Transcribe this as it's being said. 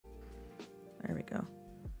There we go.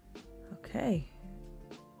 Okay.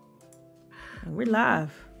 And we're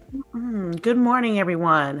live. Good morning,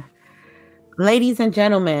 everyone. Ladies and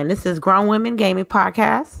gentlemen, this is Grown Women Gaming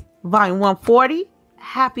Podcast, Volume 140.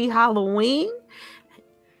 Happy Halloween.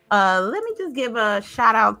 Let me just give a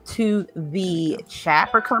shout out to the chat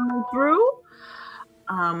for coming through.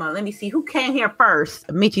 Let me see who came here first.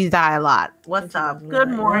 Michi's Die a Lot. What's up?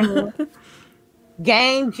 Good morning.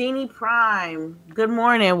 Game Genie Prime. Good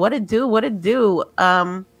morning. What it do? What it do?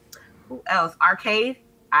 Who else? Arcade.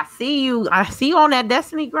 I see you. I see you on that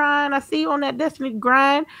Destiny grind.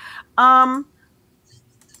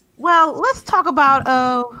 Well, let's talk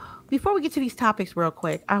about before we get to these topics real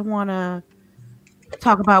quick. I want to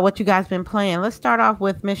talk about what you guys been playing. Let's start off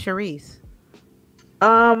with Miss Charisse.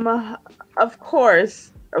 Of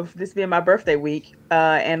course, of this being my birthday week,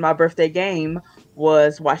 and my birthday game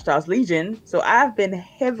was Watch Dogs Legion. So I've been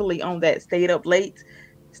heavily on that. Stayed up late.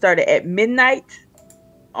 Started at midnight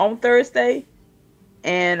on Thursday.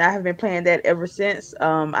 And I have been playing that ever since.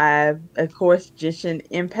 I've, of course, Genshin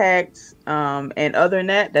Impact. And other than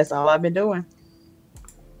that, that's all I've been doing.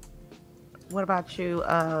 What about you,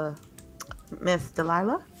 Miss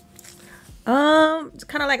Delilah? It's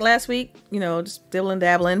kind of like last week, just dibbling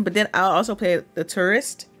dabbling. But then I'll also play The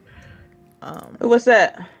Tourist. What's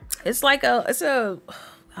that? It's like how do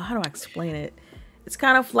I explain it? It's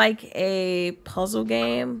kind of like a puzzle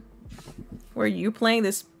game where you're playing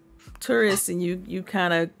this tourist and you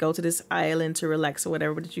kind of go to this island to relax or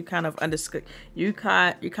whatever, but you kind of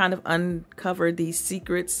uncover these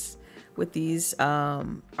secrets with these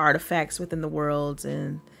artifacts within the world,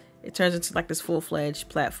 and it turns into like this full-fledged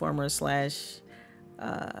platformer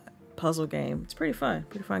 / puzzle game. It's pretty fun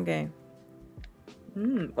game.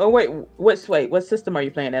 Oh wait, what system are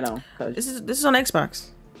you playing that on? This is on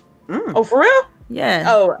Xbox. Oh, for real? Yeah.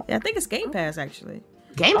 Oh, yeah, I think it's Game Pass actually.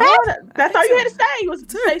 Game Pass? That's all you had to say. You was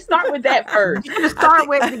to say start with that first. You had to start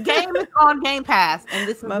with the game is on Game Pass, and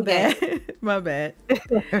this is my bad. My bad.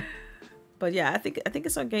 But yeah, I think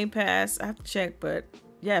it's on Game Pass. I have to check, but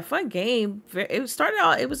yeah, fun game. It started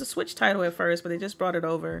out. It was a Switch title at first, but they just brought it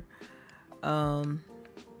over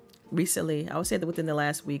recently. I would say that within the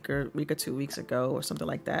last week or 2 weeks ago or something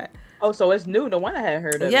like that. Oh, so it's new. No one I hadn't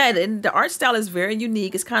heard of. Yeah, and the art style is very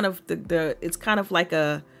unique. It's kind of it's kind of like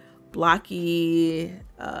a blocky.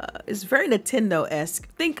 It's very Nintendo-esque.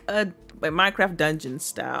 Think like Minecraft dungeon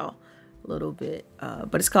style, a little bit.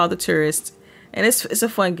 But it's called The Tourist, and it's a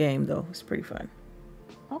fun game though. It's pretty fun.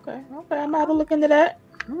 Okay. I'm gonna have a look into that.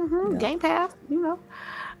 Yeah. Game Pass,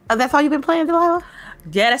 that's all you've been playing, Delilah?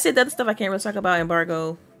 Yeah, that's it. The other stuff I can't really talk about.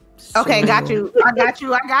 Embargo. Okay, got you. I got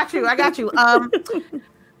you.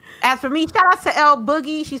 As for me, shout out to L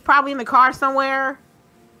Boogie. She's probably in the car somewhere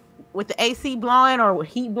with the AC blowing or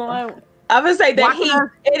heat blowing. I would say that heat.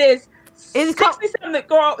 It is 60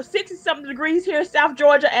 something degrees here in South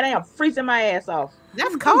Georgia, and I am freezing my ass off.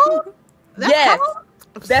 That's cold. Yes,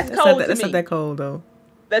 that's cold. That's not that cold though.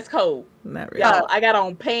 That's cold. Not really. Y'all, I got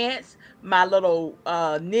on pants, my little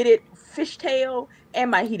knitted fishtail,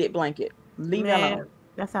 and my heated blanket. Leave me alone.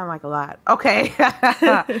 That sounds like a lot. Okay.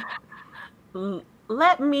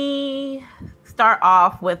 Let me start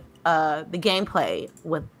off with the gameplay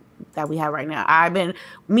that we have right now.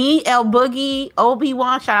 L Boogie,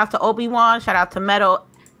 Obi-Wan. Shout out to Obi-Wan. Shout out to Metal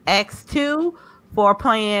X2 for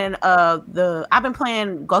playing I've been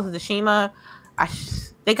playing Ghost of Tsushima.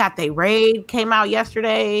 They got their raid came out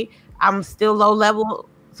yesterday. I'm still low level,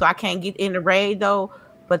 so I can't get in the raid though.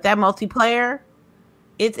 But that multiplayer,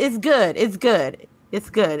 it's good. It's good.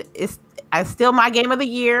 It's still my game of the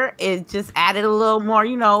year. It just added a little more,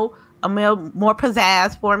 more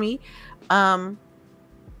pizzazz for me. I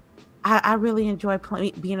really enjoy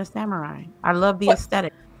being a samurai. I love the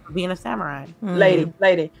aesthetic of being a samurai.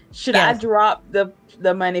 Lady, should I drop the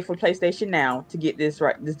money for PlayStation Now to get this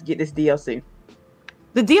right? Just to get this DLC.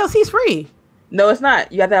 The DLC's free. No, it's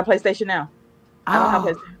not. You have to have PlayStation Now.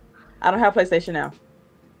 I don't have PlayStation Now.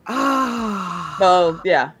 So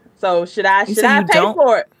yeah. So should I pay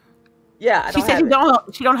for it? Yeah, she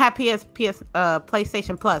don't have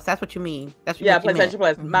PlayStation Plus. That's what you mean. PlayStation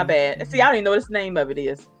Plus. My bad. See, I don't even know what the name of it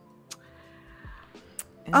is.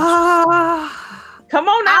 Come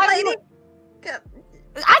on now, lady.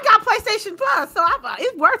 I got PlayStation Plus, so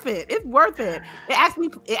it's worth it. It's worth it.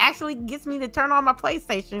 It actually gets me to turn on my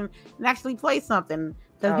PlayStation and actually play something.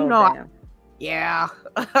 Because yeah.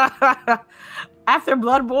 After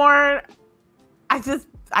Bloodborne, I just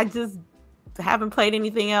haven't played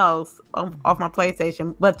anything else off my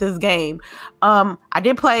PlayStation but this game. I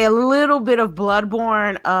did play a little bit of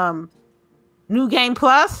Bloodborne New Game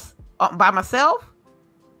Plus by myself.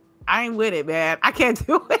 I ain't with it, man. I can't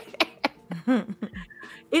do it.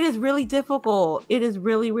 It is really difficult. It is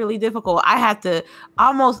really, really difficult. I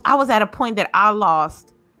was at a point that I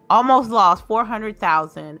almost lost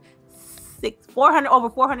 400,000 over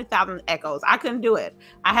 400,000 echoes. I couldn't do it.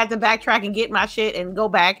 I had to backtrack and get my shit and go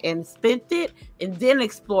back and spend it and then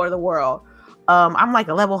explore the world. I'm like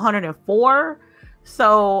a level 104.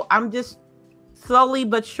 So I'm just slowly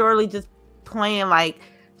but surely just playing like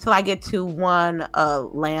till I get to one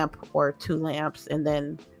lamp or 2 lamps, and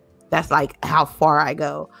then that's like how far I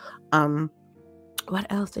go. What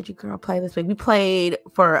else did you girl play this week? We played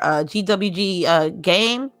for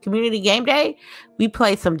GWG community game day. We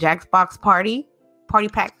played some Jackbox Party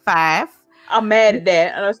Pack 5. I'm mad at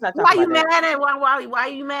that. I know it's not. Why you mad at it? Why are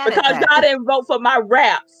you mad because at that? Because y'all didn't vote for my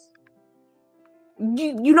raps.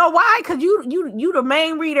 You know why? Because you the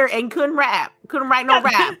main reader and couldn't write no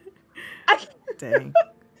rap. Dang.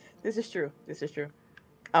 This is true.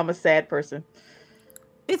 I'm a sad person.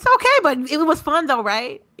 It's okay, but it was fun though,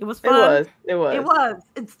 right? It was fun. It was.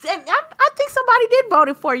 I think somebody did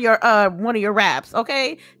vote for your one of your raps.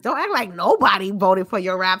 Okay, don't act like nobody voted for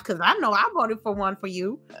your raps, because I know I voted for one for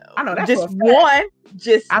you. I know that's just one,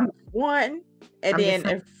 one, and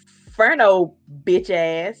then Inferno bitch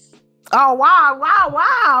ass. Oh wow!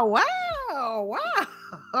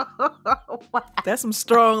 That's some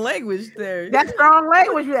strong language there. That's strong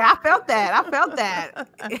language. I felt that.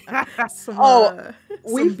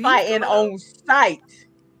 We fighting on site.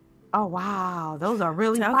 Oh wow, those are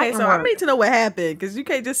really okay. So I need to know what happened, because you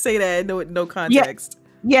can't just say that no context.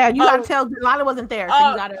 Yeah, you gotta tell. Lila wasn't there, so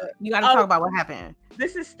you gotta talk about what happened.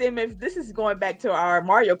 This is going back to our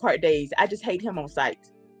Mario Kart days. I just hate him on site.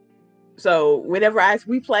 So whenever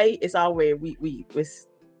we play, it's always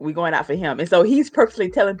we going out for him, and so he's purposely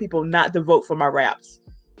telling people not to vote for my raps.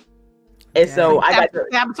 And so I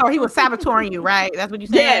got he was saboteuring you, right? That's what you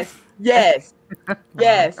said. Yes.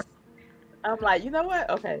 I'm like, you know what?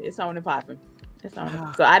 Okay, it's on and popping. It's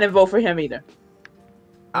on. So I didn't vote for him either.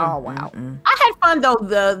 Oh wow! I had fun though.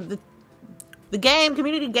 The game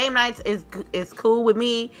community game nights is cool with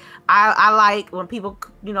me. I like when people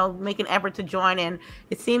make an effort to join, and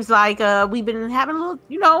it seems like we've been having a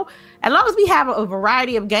little as long as we have a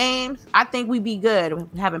variety of games, I think we'd be good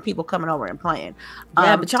with having people coming over and playing.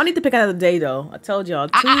 Yeah, but y'all need to pick another day though. I told y'all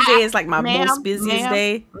Tuesday is like my most busiest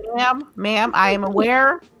day. Ma'am, I am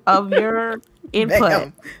aware of your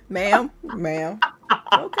input. Ma'am.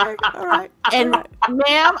 Okay, all right. And ma'am,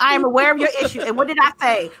 I am aware of your issue. And what did I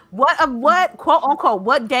say? What quote unquote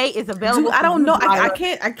what day is available? Dude, I don't know. I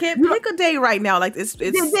can't pick a day right now. Like it's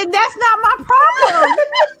that's not my problem.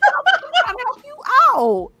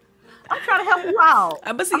 I'm trying to help you out.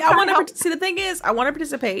 But see, I want to see. The thing is, I want to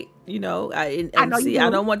participate. I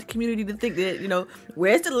don't want the community to think that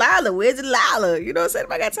where's the Lila? Where's the Lila? You know what I'm saying?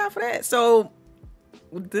 I got time for that. So.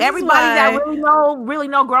 Everybody that really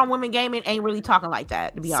know grown women gaming ain't really talking like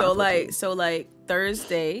that, to be honest. So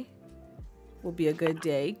Thursday will be a good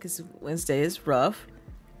day, because Wednesday is rough.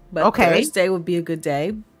 But Thursday would be a good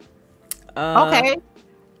day. Okay.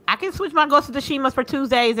 I can switch my Ghost of Tsushima for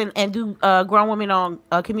Tuesdays and do grown women on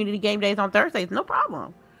community game days on Thursdays. No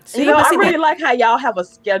problem. See, I really like how y'all have a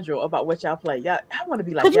schedule about what y'all play. I want to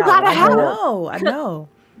be like y'all. You gotta have I know.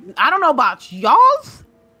 I don't know about y'all's,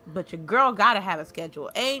 but your girl gotta have a schedule.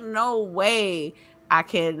 Ain't no way I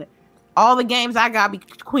can. All the games I got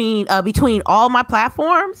between all my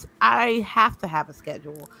platforms, I have to have a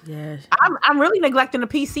schedule. Yes, I'm really neglecting the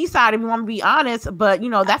PC side, if you want to be honest. But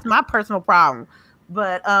that's my personal problem.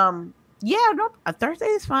 But Thursday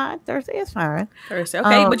is fine. Thursday,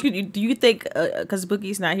 okay. But do you think because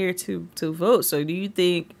Boogie's not here to vote, so do you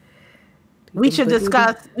think we should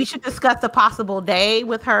discuss the possible day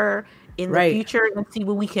with her in the future and see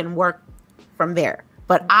what we can work from there?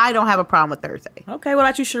 But I don't have a problem with Thursday. Okay, what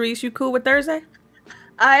about you, Sharice? You cool with Thursday?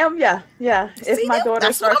 I am, yeah. If my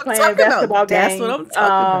daughter starts playing basketball games, that's what I'm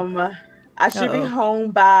talking about. I should be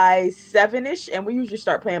home by 7ish, and we usually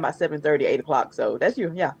start playing by 7:30, 8 o'clock. So that's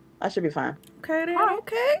you. Yeah, I should be fine. Okay, then.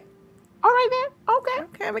 Okay. All right, then.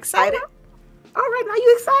 Okay, I'm excited. All right, now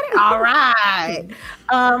you excited? All right.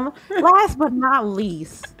 Last but not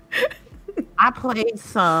least, I played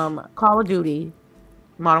some Call of Duty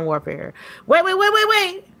Modern Warfare.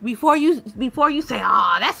 Wait. Before you say,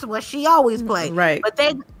 that's what she always plays. Right. But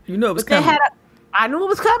it was coming. I knew it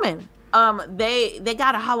was coming. They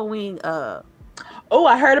got a Halloween. I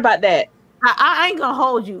heard about that. I ain't gonna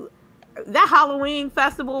hold you. That Halloween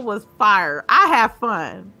festival was fire. I had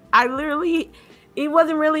fun. It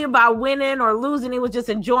wasn't really about winning or losing. It was just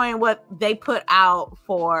enjoying what they put out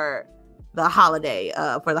for the holiday,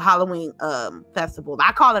 for the Halloween festival.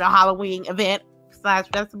 I call it a Halloween event /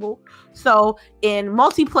 festival. So in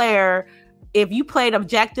multiplayer, if you played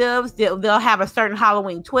objectives, they'll have a certain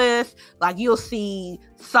Halloween twist. Like you'll see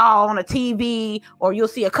Saw on a TV, or you'll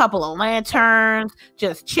see a couple of lanterns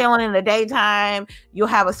just chilling in the daytime. You'll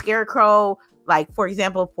have a scarecrow, like for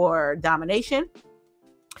example, for domination.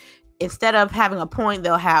 Instead of having a point,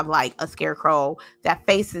 they'll have like a scarecrow that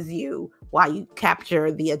faces you while you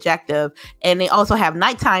capture the objective. And they also have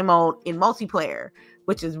nighttime mode in multiplayer,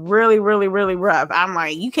 which is really, really, really rough. I'm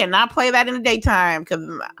like, you cannot play that in the daytime because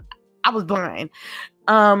I was blind.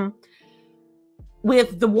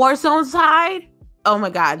 With the Warzone side, oh my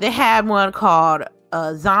God, they had one called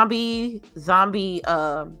Zombie BR.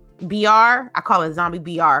 I call it Zombie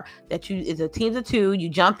BR. It's a teams of 2. You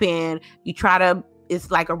jump in, you try to. It's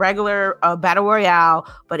like a regular battle royale,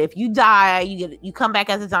 but if you die, you come back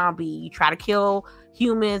as a zombie. You try to kill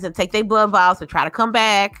humans and take their blood vials to try to come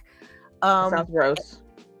back. Sounds gross.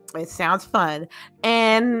 It sounds fun.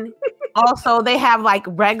 And also they have like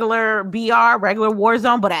regular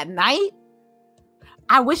Warzone, but at night.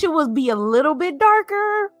 I wish it would be a little bit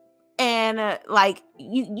darker, and like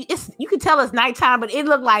you could tell it's nighttime, but it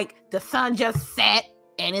looked like the sun just set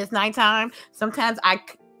and it's nighttime. Sometimes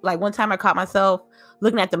one time I caught myself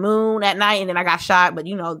looking at the moon at night, and then I got shot, but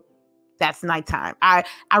that's nighttime. I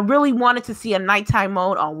really wanted to see a nighttime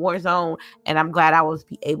mode on Warzone, and I'm glad I was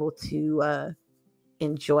able to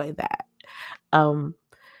enjoy that. And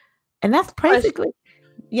that's basically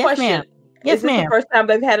yes, ma'am. Yes, is this ma'am. the first time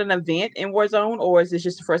they've had an event in Warzone, or is this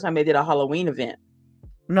just the first time they did a Halloween event?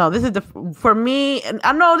 No, this is for me.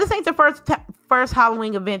 I know this ain't the first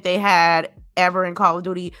Halloween event they had ever in Call of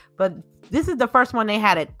Duty, but this is the first one they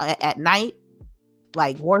had at night.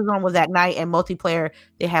 Like Warzone was at night, and multiplayer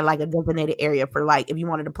they had like a designated area for like if you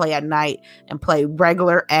wanted to play at night and play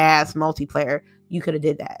regular ass multiplayer, you could have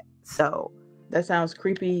did that. So that sounds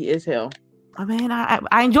creepy as hell. I mean,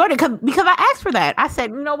 I enjoyed it because I asked for that. I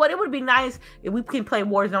said, you know what, it would be nice if we can play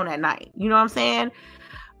Warzone at night. You know what I'm saying?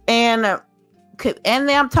 And then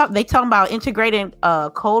they talking about integrating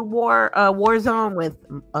Cold War Warzone with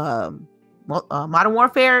Modern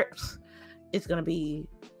Warfare. It's gonna be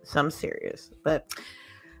something serious. But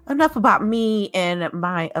enough about me and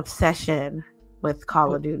my obsession with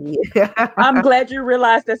Call of Duty. I'm glad you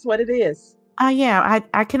realized that's what it is. Yeah,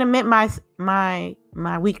 I can admit my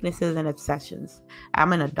weaknesses and obsessions.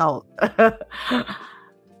 I'm an adult.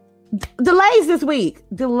 Delays this week.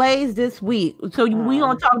 So we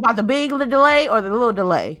gonna talk about the big delay or the little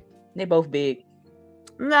delay? They're both big.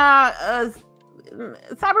 Nah,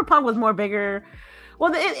 Cyberpunk was more bigger.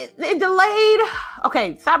 Well, it delayed.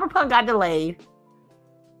 Okay, Cyberpunk got delayed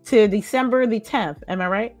to December the 10th. Am I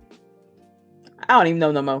right? I don't even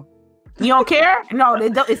know no more. You don't care? No,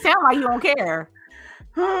 it sounds like you don't care.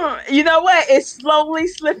 You know what? It's slowly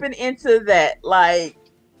slipping into that. Like,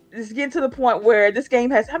 it's getting to the point where this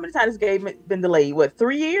game has, how many times this game been delayed? What,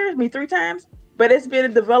 3 years? 3 times? But it's been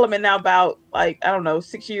in development now about, like, I don't know,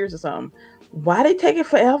 6 years or something. Why they take it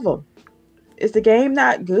forever? Is the game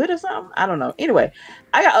not good or something? I don't know. Anyway,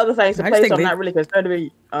 I got other things to play, so I'm not really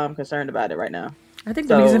concerned about it right now. I think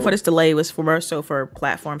the reason for this delay was for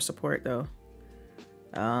platform support, though.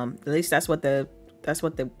 At least that's what they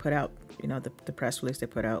put out. You know, the press release they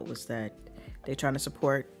put out was that they're trying to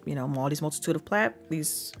support, all these multitude of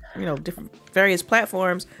different various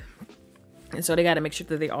platforms, and so they got to make sure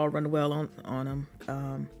that they all run well on them.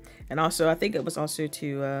 And also, I think it was also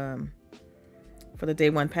to for the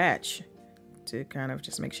day one patch to kind of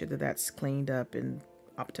just make sure that that's cleaned up and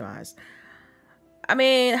optimized. I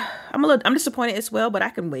mean, I'm disappointed as well, but I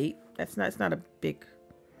can wait. It's not a big.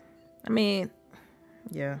 I mean,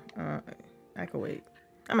 yeah, I can wait.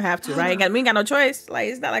 I'm gonna have to, right? We ain't got no choice. Like,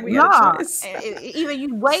 it's not like we got a choice. Either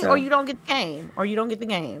you wait or you don't get the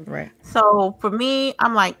game, right? So for me,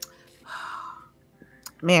 I'm like,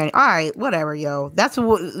 man, all right, whatever, yo. That's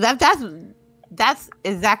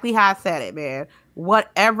exactly how I said it, man.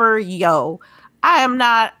 Whatever, yo. I am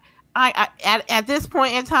not. At this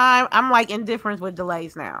point in time, I'm like indifferent with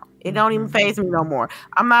delays now. It don't even faze me no more.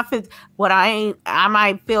 I'm not. I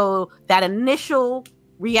might feel that initial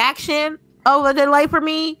reaction of a delay for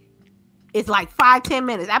me. It's like 5-10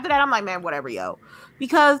 minutes. After that, I'm like, man, whatever, yo,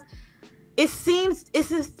 because it seems it's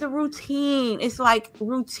just the routine. It's like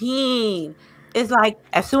routine. It's like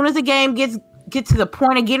as soon as the game gets to the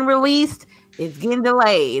point of getting released, it's getting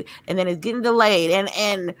delayed, and then it's getting delayed,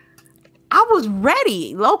 and I was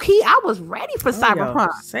ready, low key. I was ready for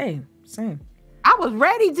Cyberpunk. Same. I was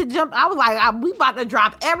ready to jump. I was like, we about to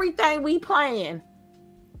drop everything we playing.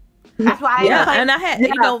 That's why and I had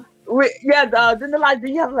didn't you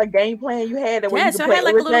have like a game plan you had? So I had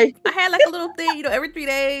like a little thing, every 3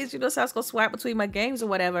 days, so I was gonna swap between my games or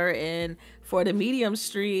whatever. And for the medium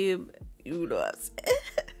stream, You know what I'm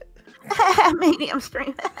saying? Medium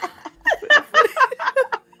stream.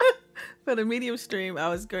 For the medium stream, I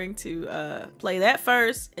was going to play that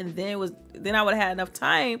first, and then I would have had enough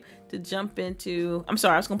time to jump into. I'm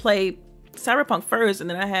sorry, I was gonna play Cyberpunk first, and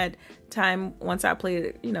then I had time once I played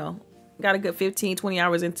it. You know, got a good 15-20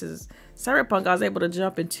 hours into Cyberpunk. I was able to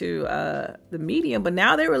jump into the medium, but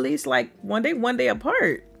now they release like one day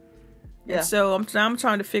apart. Yeah. And so I'm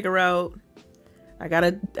trying to figure out. I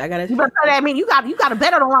gotta. You better say that. I mean, you got a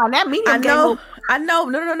better line. That medium. I know.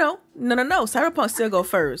 No. Cyberpunk still go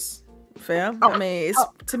first. Fam. I mean,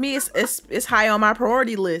 to me, it's high on my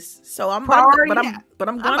priority list. So I'm gonna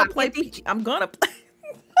play. I'm gonna play.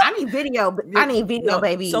 I need video. I need video,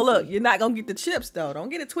 baby. So look, you're not gonna get the chips though. Don't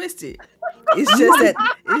get it twisted. It's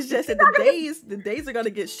just that the days are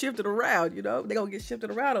gonna get shifted around. You know, they're gonna get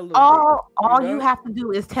shifted around a little bit. All you have to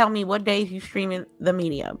do is tell me what days you streaming the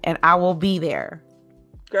medium, and I will be there.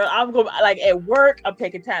 Girl, I'm going like at work. I'm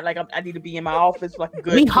taking time. Like I need to be in my office for like a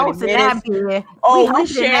good. We hosting that, bitch. Oh, we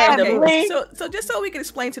sharing the link. So just so we can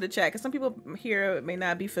explain to the chat, because some people here may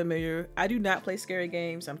not be familiar. I do not play scary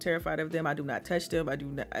games. I'm terrified of them. I do not touch them. I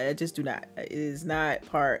just do not. It is not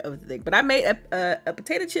part of the thing. But I made a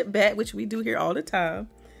potato chip bet, which we do here all the time,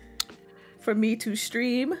 for me to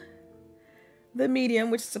stream the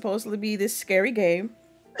medium, which is supposed to be this scary game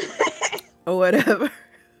or whatever.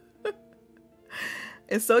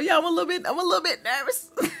 And so yeah, I'm a little bit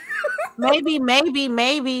nervous. maybe we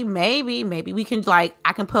can I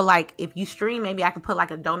can put if you stream, maybe I can put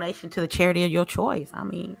a donation to the charity of your choice. I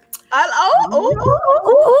mean, okay,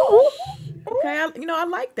 I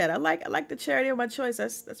like that. I like the charity of my choice.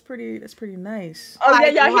 That's pretty nice. Oh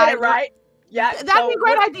yeah, y'all hit it right. Yeah, that'd be a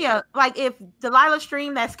great idea. Like if Delilah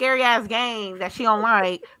streamed that scary ass game that she don't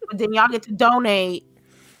like, but then y'all get to donate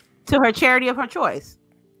to her charity of her choice.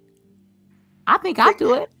 I think I'll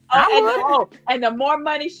do it. And the more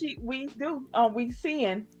money we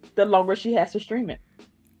seeing, the longer she has to stream it.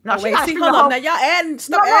 No, wait, hold on. Now y'all adding rules.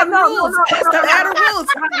 Stop adding rules.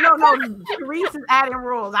 No. Therese is adding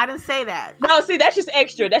rules. I didn't say that. No, see, that's just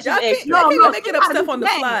extra. That's just extra. Y'all making up stuff on the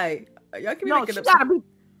fly. Y'all can be making up stuff.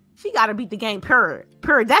 She gotta beat the game. Period.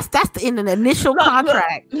 That's in an initial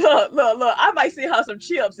contract. Look. I might see her some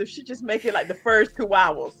chips if she just make it like the first 2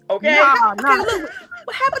 hours. Okay. No. Okay, look,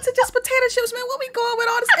 what happened to just potato chips, man? What we going with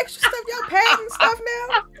all this extra stuff? Y'all padding stuff now?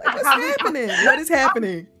 Like, what's happening? What is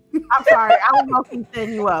happening? I'm sorry. I don't know if he's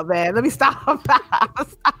setting you up, man. Let me stop.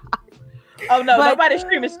 Oh no, nobody's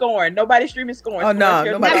streaming scoring. Nobody's streaming scoring. Oh no,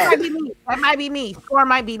 that might be me. Score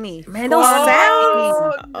might be me. Man, don't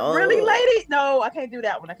sound really, lady. No, I can't do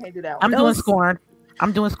that one. I'm doing scoring.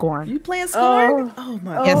 You playing scoring? Oh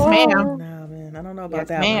my God. Yes, ma'am. No, man, I don't know about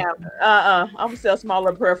that. Ma'am. I'm gonna sell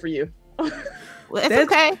smaller prayer for you. Well,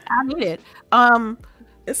 it's okay. I need it.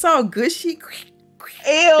 It's all gushy.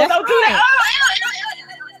 Ew, don't do that.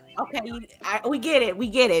 Okay, we get it. We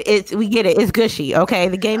get it. It's gushy. Okay,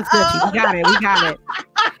 the game's gushy. We got it.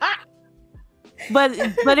 But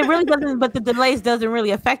it really doesn't. But the delays doesn't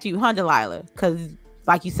really affect you, huh, Delilah? Because,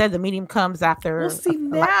 like you said, the medium comes after. Well, see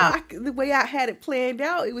now the way I had it planned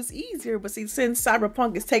out, it was easier. But see, since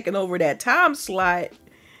Cyberpunk is taking over that time slot,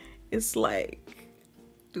 it's like,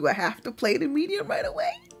 do I have to play the medium right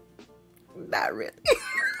away? Not really.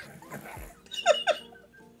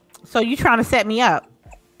 So you trying to set me up?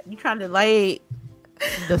 You trying to delay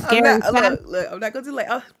the scary time? Look, I'm not gonna delay.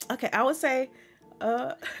 Okay, I would say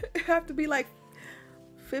it have to be like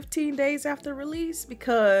 15 days after release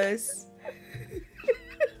because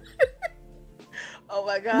oh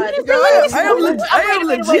my God, I am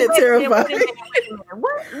legit terrified.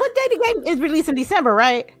 What day the game is released in December,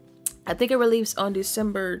 right? I think it released on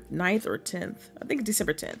December 9th or 10th. I think it's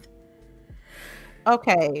December 10th.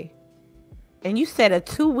 Okay. And you said a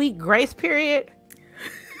 2-week grace period?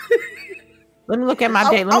 Let me look at my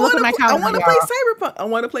date. Let me look at my calendar. I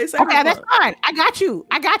want to play Cyberpunk. Okay, that's fine. I got you.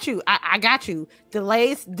 I got you.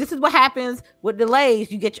 Delays. This is what happens with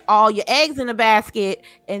delays. You get all your eggs in the basket,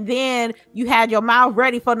 and then you had your mouth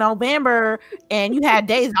ready for November, and you had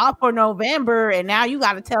days off for November, and now you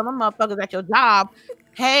got to tell them motherfuckers at your job,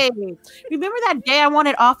 hey, remember that day I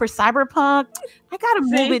wanted off for Cyberpunk? I got to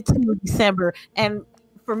move it to December. And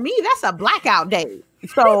for me, that's a blackout day.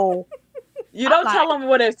 So... You don't tell them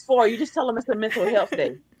what it's for. You just tell them it's a mental health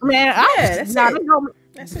day. Man,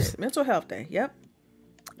 that's it. Mental health day. Yep.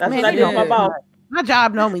 That's what I do with my boss. My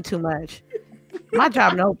job know me too much. My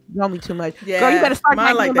job know me too much. Yeah, girl, you better start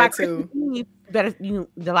mine like that too.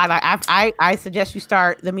 I suggest you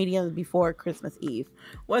start the medium before Christmas Eve.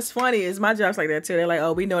 What's funny is my job's like that too. They're like,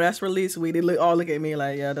 "Oh, we know that's release week." They all look at me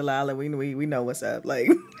like, "Yeah, Delilah, we know what's up." Like,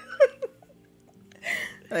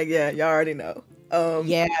 Like, yeah, y'all already know.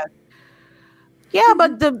 Yeah. Yeah,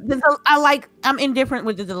 but I'm indifferent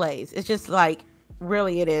with the delays. It's just like,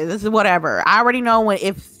 really it is. This is whatever. I already know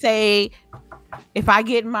if I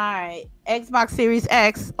get my Xbox Series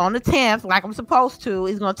X on the 10th, like I'm supposed to,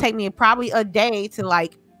 it's gonna take me probably a day to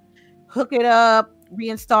like hook it up,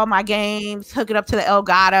 reinstall my games, hook it up to the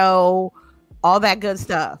Elgato, all that good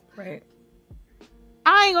stuff. Right.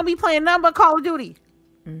 I ain't gonna be playing nothing but Call of Duty.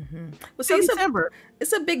 Well, see,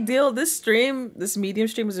 it's a big deal. This medium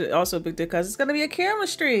stream is also a big deal because it's gonna be a camera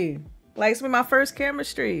stream. Like, it's gonna be my first camera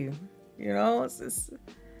stream. You know, it's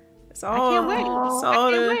all. I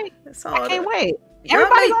can't wait.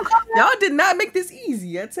 Everybody y'all did not make this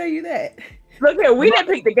easy. I tell you that. Look here, we didn't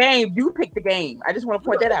pick the game. You picked the game. I just want to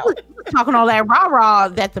point that out. Talking all that rah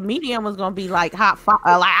that the medium was gonna be like hot fire.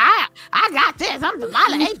 Like I got this. I'm the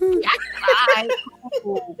HP.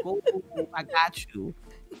 I got you.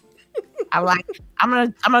 I'm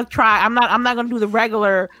gonna try. I'm not gonna do the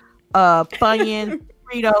regular Funyuns,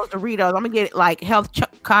 Doritos. I'm gonna get like health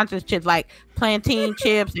conscious chips like plantain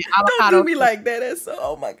chips and avocado. Don't do me like that. That's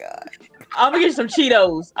oh my god. I'm gonna get you some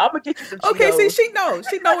Cheetos. Okay, see, she know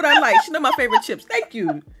what I like. She know my favorite chips. Thank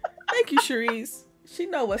you, Cherise. She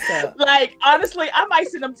know what's up. Like, honestly, I might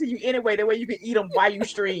send them to you anyway. That way you can eat them while you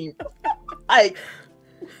stream. Like,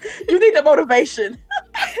 you need the motivation.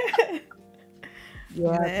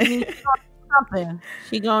 Yeah,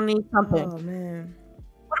 she gonna need something. Oh man.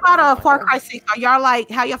 What about Far Cry 6? Are y'all like,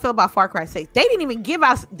 how y'all feel about Far Cry 6? They didn't even give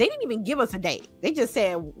us a date. They just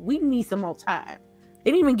said we need some more time.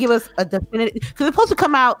 They didn't even give us a definitive, because it's supposed to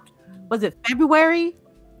come out, was it February?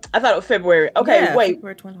 I thought it was February. Okay, yeah, wait.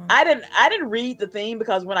 February 21. I didn't read the thing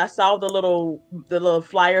because when I saw the little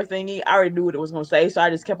flyer thingy, I already knew what it was gonna say, so I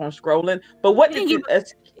just kept on scrolling. But what did you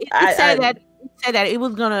it said that it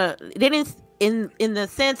was gonna, they didn't in the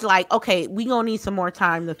sense like, okay, we gonna need some more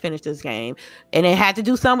time to finish this game, and it had to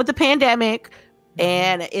do something with the pandemic,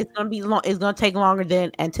 and it's gonna take longer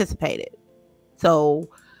than anticipated. So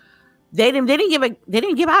they didn't give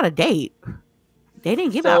out a date. They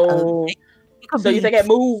didn't give out a date. So you think it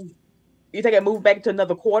moved? You think it moved back to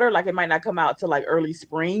another quarter? Like, it might not come out till like early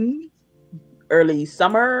spring, early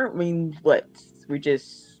summer. I mean, what? We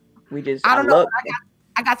just. I don't know.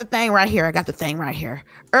 I got the thing right here.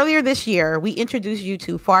 Earlier this year, we introduced you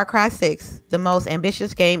to Far Cry 6, the most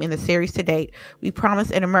ambitious game in the series to date. We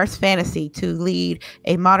promised an immersive fantasy to lead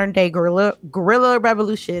a modern-day guerrilla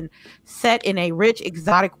revolution set in a rich,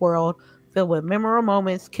 exotic world filled with memorable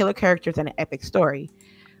moments, killer characters, and an epic story.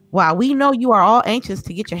 While we know you are all anxious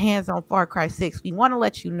to get your hands on Far Cry 6, we want to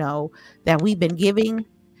let you know that we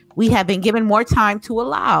have been given more time to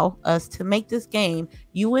allow us to make this game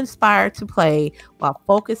you inspired to play while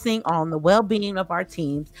focusing on the well-being of our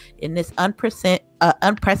teams in this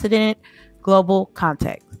unprecedented global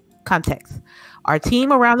context. Our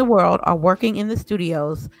team around the world are working in the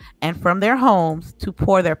studios and from their homes to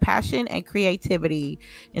pour their passion and creativity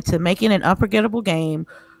into making an unforgettable game,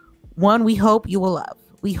 one we hope you will love.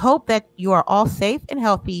 We hope that you are all safe and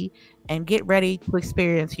healthy and get ready to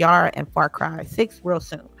experience Yara and Far Cry 6 real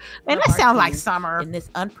soon. Man, that sounds like summer. That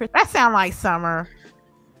sounds like summer.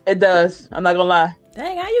 It does. I'm not gonna lie.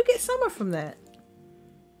 Dang, how you get summer from that?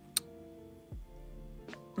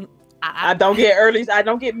 I don't get early. I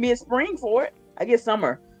don't get mid-spring for it. I get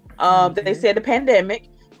summer. They said the pandemic.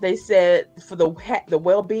 They said for the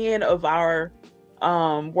well-being of our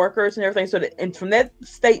workers and everything. So and from that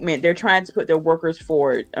statement, they're trying to put their workers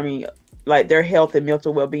forward. I mean, like their health and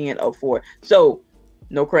mental well-being up for it. So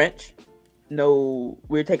no crunch. No,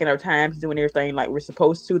 we're taking our time doing everything like we're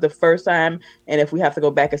supposed to the first time. And if we have to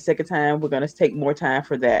go back a second time, we're going to take more time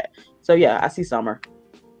for that. So yeah, I see summer.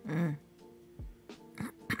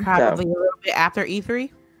 Probably a little bit after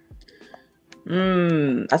E3.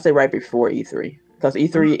 I say right before E3. Because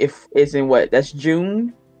E3 is in what? That's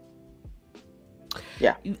June?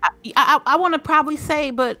 Yeah. I want to probably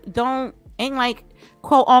say, but ain't like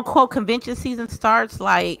quote unquote convention season starts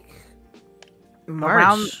like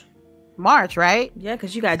around March, right? Yeah,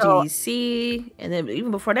 because you got GDC, and then even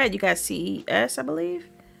before that, you got CES, I believe.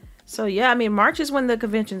 So yeah, I mean, March is when the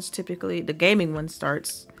conventions typically, the gaming one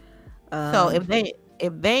starts. So if they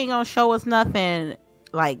ain't gonna show us nothing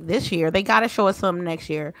like this year, they gotta show us something next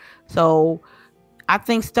year. So I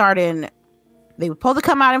think they were supposed to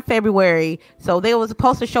come out in February, so they were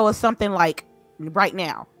supposed to show us something like right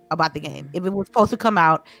now about the game. If it was supposed to come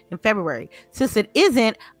out in February, since it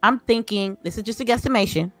isn't, I'm thinking this is just a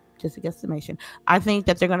guesstimation. I think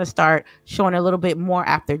that they're going to start showing a little bit more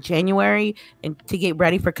after January and to get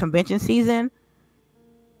ready for convention season.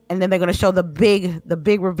 And then they're going to show the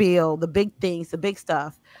big reveal, the big things, the big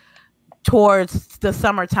stuff towards the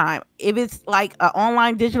summertime. If it's like an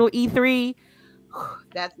online digital E3,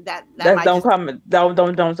 that might don't come.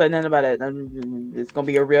 Don't say nothing about it. It's gonna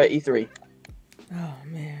be a real E3. Oh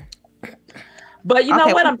man. But you know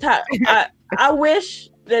what? I'm tired. I wish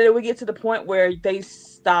that it would get to the point where they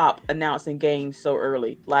stop announcing games so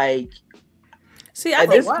early. Like, see, I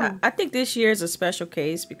think this year is a special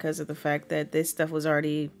case because of the fact that this stuff was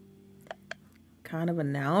already kind of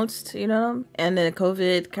announced, you know, and then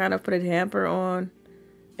COVID kind of put a hamper on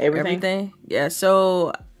everything. Yeah,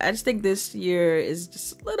 so I just think this year is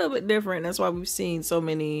just a little bit different. That's why we've seen so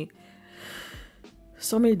many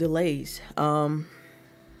delays. I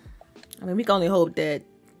mean, we can only hope that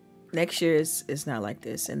next year is not like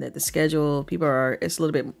this, and that the schedule, it's a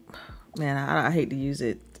little bit, man, I hate to use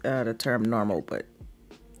it, the term normal, but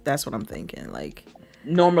that's what I'm thinking, like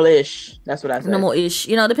normal-ish. That's what I said. Normal-ish.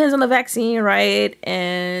 You know, it depends on the vaccine, right?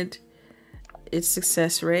 And its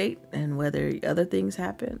success rate, and whether other things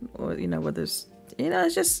happen, or you know, whether it's, you know,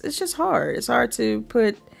 it's just hard. It's hard to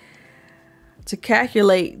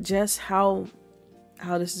calculate just how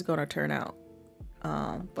this is going to turn out.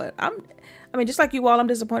 But I mean, just like you all, I'm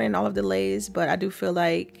disappointed in all of the delays, but I do feel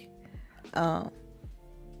like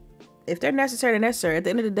if they're necessary, they're necessary. At the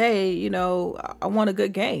end of the day, you know, I want a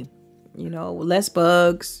good game, you know, less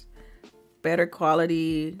bugs, better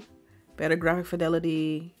quality, better graphic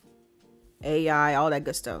fidelity, AI, all that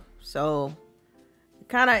good stuff. So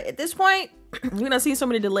kind of at this point, we're gonna see so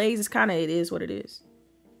many delays. It is what it is.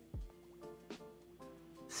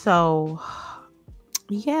 So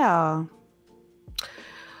yeah.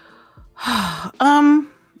 I'm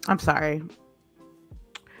sorry.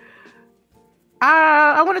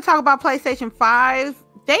 I want to talk about PlayStation 5.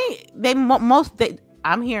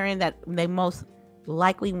 I'm hearing that they most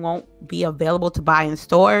likely won't be available to buy in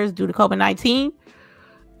stores due to COVID-19.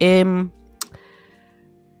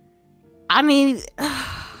 I mean,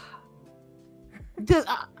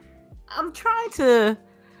 I'm trying to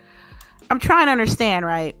understand,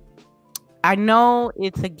 right? I know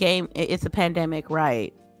it's a pandemic,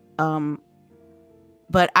 right?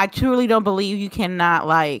 But I truly don't believe you cannot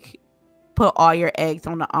like put all your eggs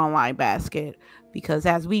on the online basket, because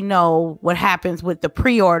as we know what happens with the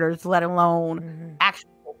pre-orders, let alone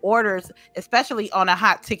actual orders, especially on a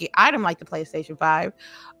hot ticket item like the PlayStation 5.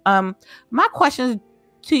 My question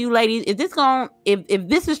to you ladies, is this if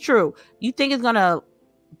this is true, you think it's gonna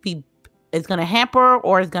hamper,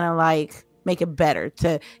 or it's gonna like make it better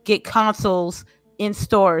to get consoles in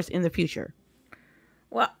stores in the future?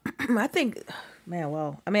 Well, I think, man,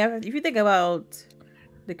 well, I mean, if you think about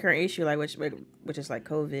the current issue, like which is like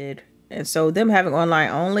COVID, and so them having online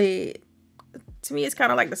only, to me, it's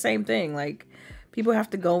kind of like the same thing. Like, people have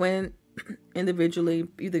to go in individually,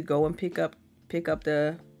 either go and pick up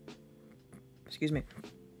their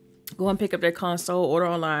console, order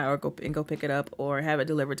online, or go pick it up, or have it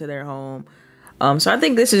delivered to their home. So I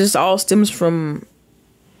think this is just all stems from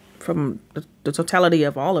the totality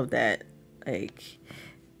of all of that, like.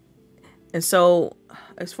 And so,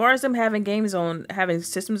 as far as them having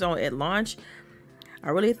systems on at launch, I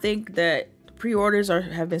really think that pre-orders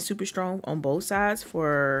have been super strong on both sides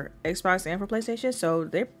for Xbox and for PlayStation. So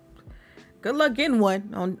good luck getting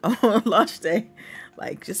one on launch day.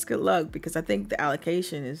 Like, just good luck, because I think the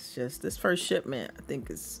allocation is just this first shipment. I think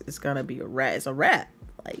it's gonna be a wrap. It's a wrap.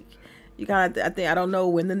 Like, I don't know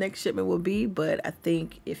when the next shipment will be, but I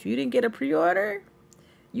think if you didn't get a pre-order,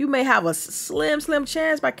 you may have a slim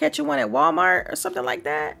chance by catching one at Walmart or something like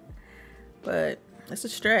that. But it's a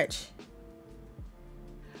stretch.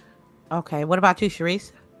 Okay, what about you,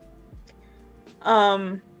 Sharice?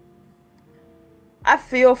 I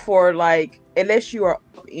feel for, like, unless you are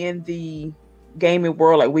in the gaming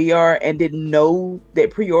world like we are and didn't know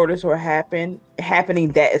that pre-orders were happening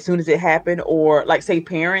that as soon as it happened, or like, say,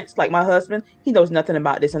 parents, like my husband, he knows nothing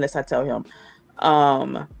about this unless I tell him.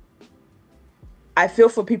 I feel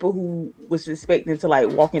for people who was expecting to like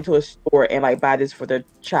walk into a store and like buy this for their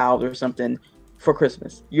child or something for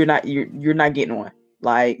Christmas. You're not getting one.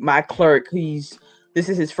 Like, my clerk, this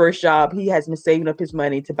is his first job. He has been saving up his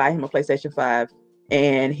money to buy him a PlayStation 5,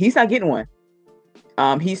 and he's not getting one.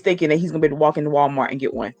 He's thinking that he's gonna be able to walk into Walmart and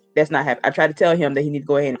get one. That's not happening. I tried to tell him that he need to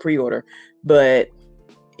go ahead and pre-order, but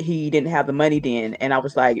he didn't have the money then. And I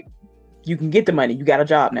was like, you can get the money. You got a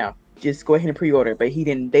job now. Just go ahead and pre-order. But he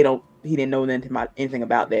didn't know anything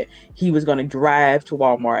about that. He was going to drive to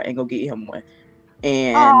Walmart and go get him one.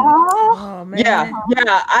 And oh, man. yeah,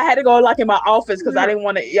 I had to go like in my office because I didn't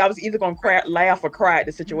want to. I was either going to laugh or cry at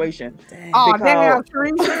the situation. Oh, damn!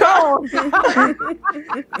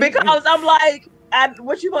 Because I'm like,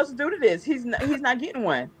 what you supposed to do to this? He's not getting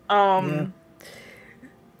one.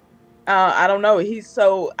 I don't know.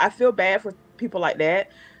 I feel bad for people like that.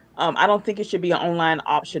 I don't think it should be an online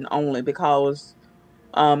option only because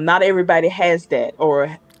not everybody has that or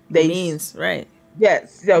The they means, right?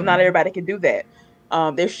 yes, so not Mm-hmm. everybody can do that.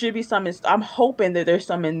 There should be some I'm hoping that there's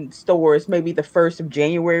some in stores maybe the 1st of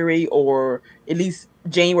January or at least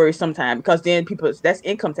January sometime because then people that's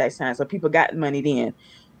income tax time, so people got money then.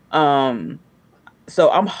 Um so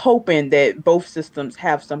I'm hoping that both systems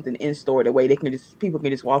have something in store the way they can just people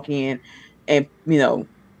can just walk in and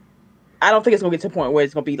I don't think it's gonna get to the point where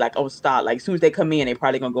it's gonna be like oh stop like as soon as they come in they're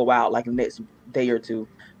probably gonna go out like the next day or two.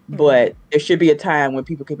 Mm-hmm. But there should be a time when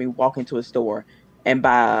people can be walking to a store and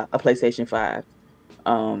buy a PlayStation 5.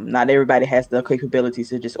 Not everybody has the capabilities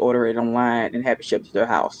to just order it online and have it shipped to their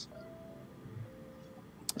house.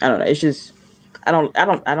 I don't know. It's just I don't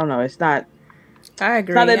know. I It's not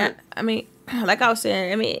agree. that I mean, like I was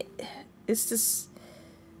saying, I mean, it's just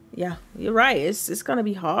yeah, you're right. It's gonna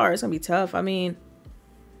be hard. It's gonna be tough. I mean,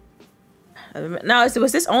 now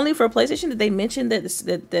was this only for PlayStation? Did they mention that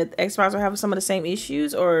Xbox will have some of the same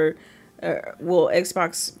issues, or will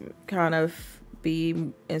Xbox kind of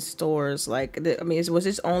be in stores? Like, I mean, was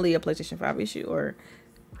this only a PlayStation 5 issue, or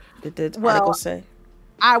did the article Well, say?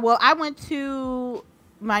 I went to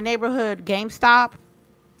my neighborhood GameStop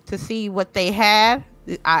to see what they had.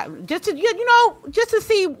 Just to just to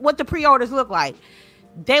see what the pre-orders look like.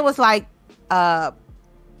 They was like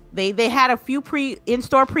they had a few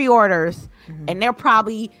in-store pre-orders, Mm-hmm. and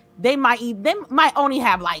they might only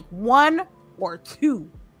have like one or two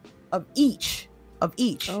of each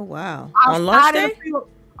Oh wow! On launch outside of day? the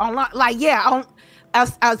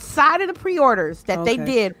outside of the pre-orders that they Okay.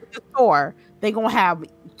 did with the store. They gonna have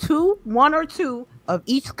one or two of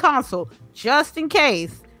each console just in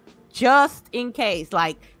case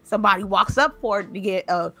like somebody walks up for it to get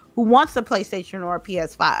who wants a PlayStation or a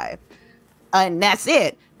PS5, and that's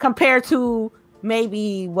it. Compared to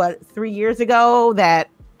maybe 3 years ago, that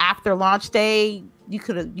after launch day you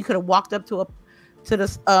could have walked up to the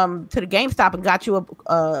GameStop and got you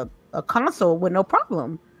a console with no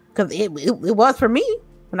problem, because it was for me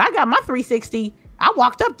when I got my 360. I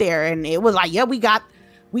walked up there and it was like, yeah, we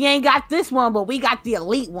ain't got this one, but we got the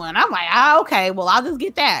elite one. I'm like, okay, well, I'll just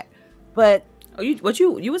get that. But you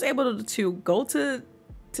was able to go to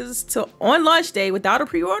on launch day without a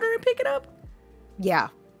pre-order and pick it up? yeah,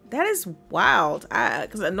 That is wild.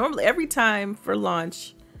 Because normally every time for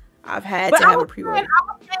launch, I've had but to have a pre-order.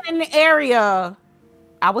 I was staying in the area.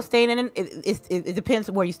 I was staying in it depends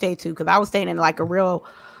on where you stay to, because I was staying in like a real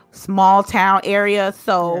small town area,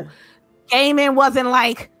 so Yeah. gaming wasn't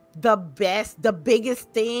like the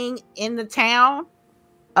biggest thing in the town.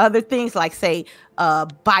 Other things like say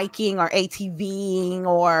biking or ATVing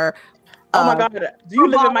or oh my god, do you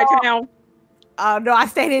live in my town? no, I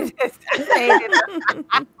stayed in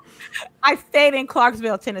I stayed in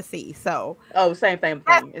Clarksville, Tennessee. So Oh, same thing.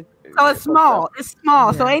 it's small. It's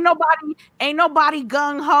small. So Yeah. ain't nobody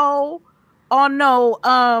gung ho on no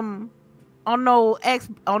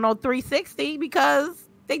 360, because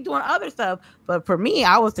they doing other stuff. But for me,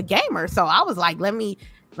 I was the gamer, so I was like, let me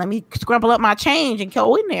scramble up my change and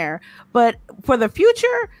go in there. But for the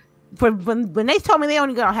future, for when they told me they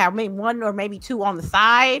only gonna have maybe one or maybe two on the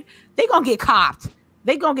side, they gonna get copped.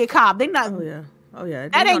 They not. Oh yeah.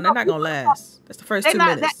 That They're ain't not gonna last. That's the first They're 2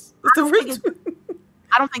 not- minutes. I don't think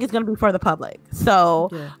I don't think it's gonna be for the public. So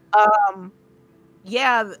Yeah.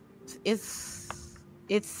 yeah, it's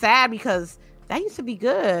sad, because that used to be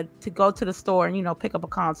good to go to the store and pick up a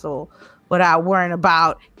console without worrying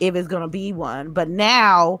about if it's gonna be one. But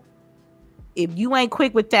now, if you ain't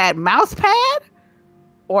quick with that mouse pad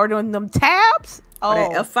or them tabs, Or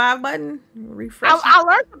that F5 button, refresh. I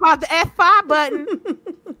learned about the F5 button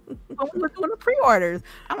when we were doing the pre-orders.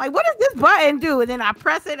 I'm like, what does this button do? And then I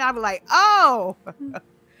press it and I'm like, oh,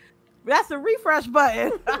 that's the refresh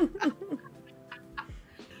button.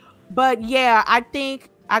 But yeah, I think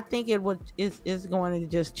is going to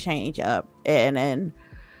just change up, and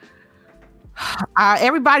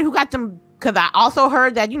everybody who got them, because I also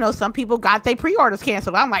heard that some people got their pre-orders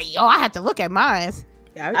canceled. I'm like, yo, I had to look at mine.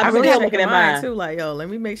 Yeah, I'm really still looking looking at mine. too. Like, yo, let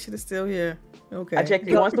me make sure it's still here. Okay. I check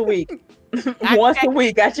it once a week. Once a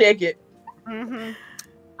week, I check it. Mm-hmm.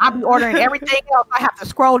 I'll be ordering everything else. I have to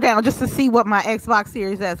scroll down just to see what my Xbox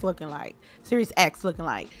Series X looking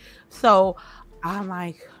like. So I'm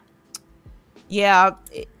like, yeah,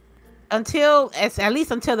 at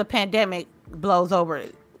least until the pandemic blows over,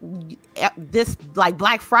 this like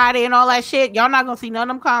Black Friday and all that shit, y'all not gonna see none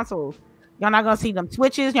of them consoles. Y'all not gonna see them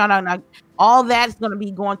Switches. Y'all not all that's gonna be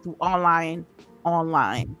going through online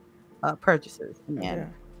purchases.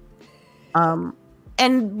 And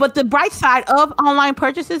but the bright side of online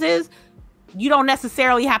purchases is you don't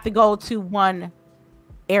necessarily have to go to one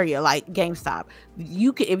area like GameStop.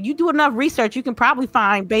 You can, if you do enough research, you can probably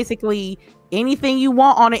find basically anything you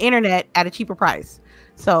want on the internet at a cheaper price.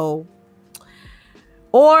 So,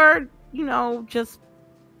 or just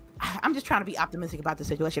I'm just trying to be optimistic about the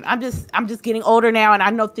situation. I'm just getting older now, and I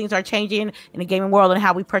know things are changing in the gaming world and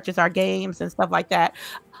how we purchase our games and stuff like that.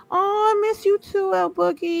 Oh, I miss you too, El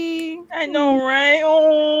Boogie. I know, right?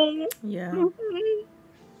 Oh, yeah.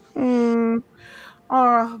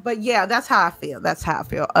 But yeah, that's how I feel.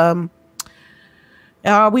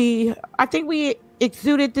 I think we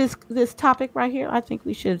exuded this topic right here. I think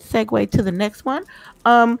we should segue to the next one.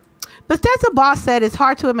 Bethesda boss said it's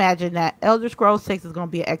hard to imagine that Elder Scrolls 6 is going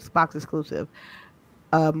to be an Xbox exclusive.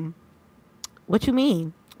 What you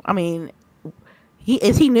mean? I mean,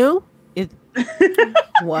 he new?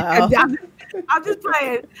 Wow. I'm just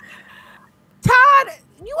playing. Todd,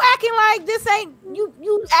 you acting like this ain't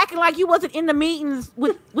you acting like you wasn't in the meetings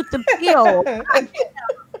with the bill.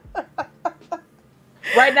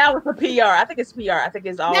 Right now it's a PR. I think it's PR. I think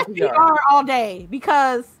it's all PR. PR all day,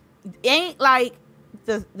 because it ain't like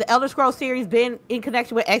the Elder Scrolls series been in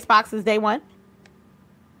connection with Xbox since day one.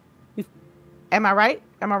 Am I right?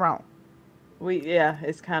 Am I wrong?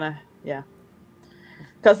 It's kind of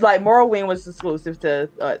because like Morrowind was exclusive to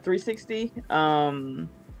 360.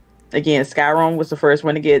 Again, Skyrim was the first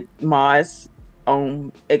one to get mods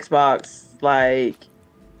on Xbox. Like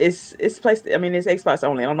it's placed. I mean, it's Xbox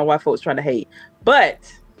only. I don't know why folks trying to hate,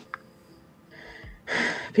 but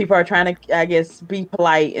people are trying to, I guess, be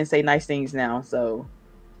polite and say nice things now. So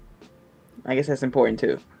I guess that's important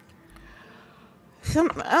too.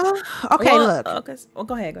 Okay, look. Okay. Well,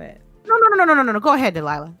 go ahead. No. Go ahead,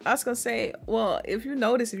 Delilah. I was gonna say, well, if you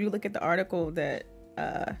look at the article, that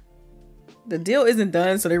the deal isn't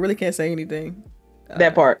done, so they really can't say anything.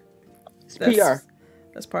 That part. It's PR.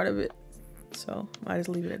 That's part of it. So I just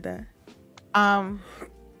leave it at that.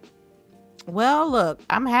 Well, look,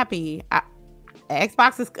 I'm happy.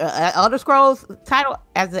 Xbox's Elder Scrolls title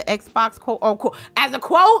as an Xbox quote unquote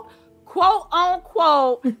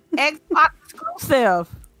Xbox exclusive.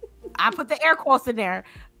 I put the air quotes in there.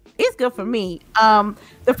 It's good for me.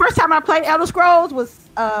 The first time I played Elder Scrolls was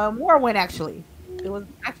Morrowind. Actually, it was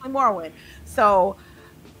actually Morrowind. So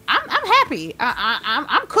I'm happy.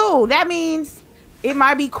 I'm cool. That means it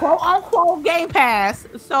might be quote unquote Game Pass.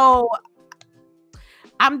 So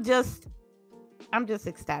I'm just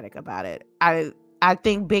ecstatic about it. I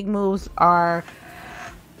think big moves are.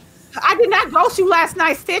 I did not ghost you last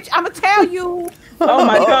night, Stitch. I'm gonna tell you. Oh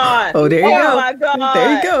my god. Oh, there you go. Oh my god.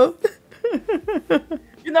 There you go.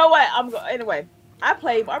 You know what? Anyway, I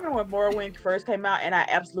remember when Morrowind first came out, and I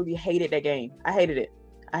absolutely hated that game. I hated it.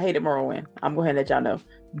 I hated Morrowind. I'm going to let y'all know.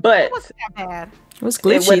 But it wasn't that bad. It was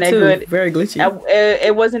glitchy, wasn't too. Good. Very glitchy.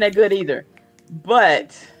 It wasn't that good either.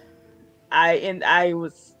 But I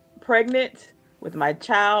was pregnant with my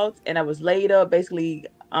child, and I was laid up basically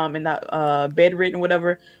in the bedridden,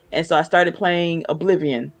 whatever. And so I started playing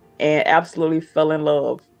Oblivion and absolutely fell in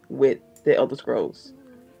love with the Elder Scrolls.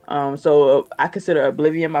 So I consider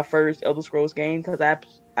Oblivion my first Elder Scrolls game, because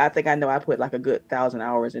I think I know I put like a good 1,000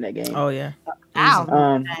 hours in that game. Oh yeah.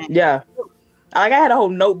 Yeah. Like I had a whole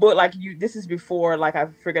notebook. Like this is before like I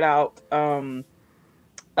figured out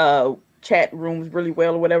chat rooms really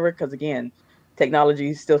well or whatever. Because again,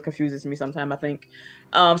 technology still confuses me sometimes, I think.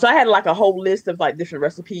 So I had like a whole list of like different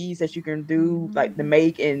recipes that you can do, like to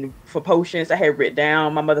make, and for potions I had written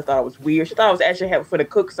down. My mother thought it was weird. She thought I was actually having to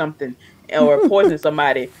cook something or poison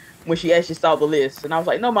somebody when she actually saw the list. And I was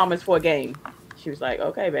like, no, Mom, it's for a game. She was like,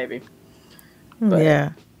 okay, baby. But,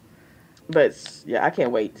 yeah. But yeah, I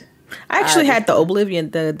can't wait. I actually had the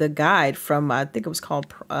Oblivion, the guide from, I think it was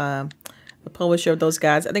called, the publisher of those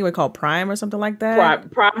guides. I think it was called Prime or something like that.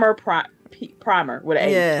 Primer with an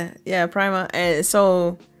A. Yeah, Primer. And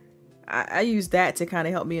so I used that to kind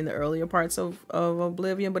of help me in the earlier parts of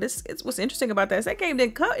Oblivion. But it's what's interesting about that is that game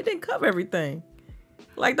didn't cover everything.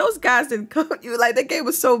 Like those guys didn't cover you. Like that game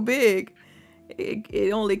was so big,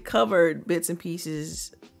 it only covered bits and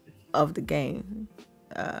pieces of the game.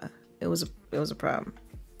 It was a problem.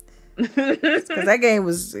 Because that game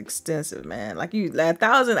was extensive, man. Like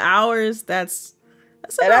 1,000 hours. That's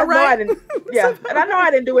about right. And I know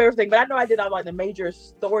I didn't do everything, but I know I did all like the major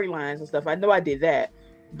storylines and stuff. I know I did that,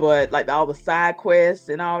 but like all the side quests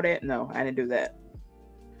and all that, no, I didn't do that.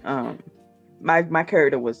 My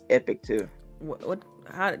character was epic too. What?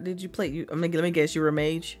 How did you play? Let me guess. You were a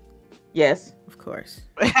mage. Yes, of course.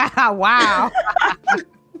 Wow.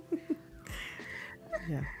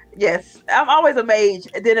 Yeah. Yes, I'm always a mage.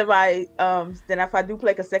 And then if I do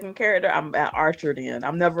play a second character, I'm an archer. Then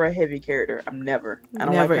I'm never a heavy character. I'm never. I don't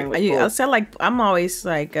like Never. playing with I swords. sound like I'm always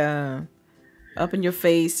like up in your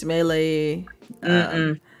face melee.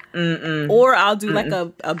 Or I'll do like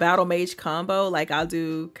a battle mage combo. Like I'll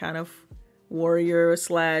do kind of warrior /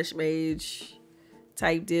 mage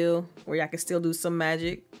type deal where I can still do some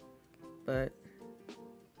magic, but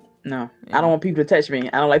No, I don't want people to touch me.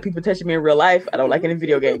 I don't like people touching me in real life. I don't like it in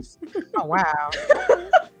video games. Oh wow.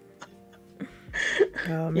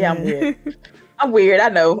 oh, Yeah, I'm weird. I'm weird. I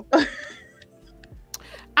know.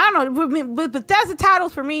 I don't know, but Bethesda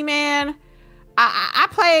titles for me, man. I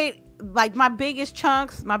played like my biggest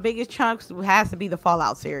chunks. My biggest chunks has to be the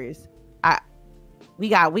Fallout series. We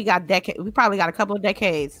probably got a couple of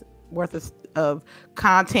decades worth of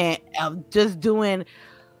content of just doing.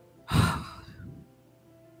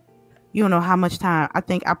 You don't know how much time. I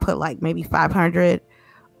think I put like maybe 500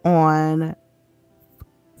 on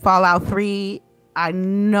Fallout 3. I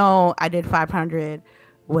know I did 500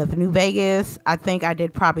 with New Vegas. I think I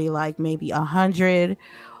did probably like maybe 100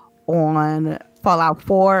 on Fallout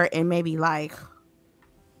 4 and maybe like I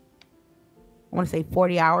want to say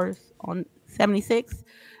 40 hours on 76.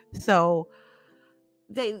 So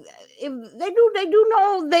they do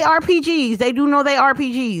know they RPGs. They do know they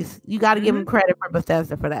RPGs. You got to give them credit for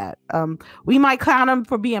Bethesda for that. We might count them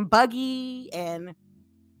for being buggy and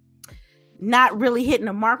not really hitting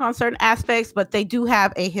the mark on certain aspects, but they do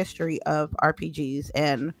have a history of RPGs,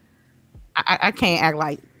 and I can't act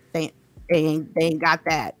like they ain't got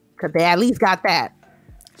that, because they at least got that.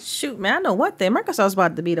 Shoot, man, I know one thing. Microsoft's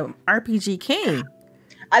about to be the RPG king.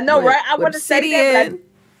 I know, right? I want to say that.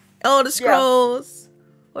 Elder Scrolls.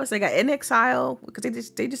 What's they got? In Exile, because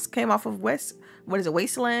they just came off of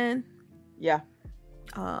Wasteland. Yeah.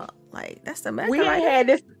 Like that's the mecca. We ain't had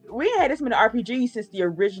this many RPGs since the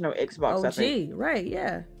original Xbox. OG, I think. Right?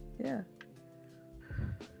 Yeah.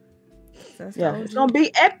 It's gonna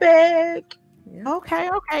be epic. Yeah. Okay.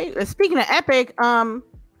 Speaking of epic,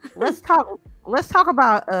 let's talk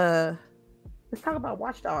about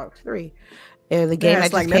Watch Dogs 3. The game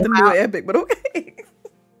that's like nothing to do with epic, but okay.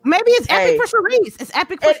 Maybe it's epic for Sharice. It's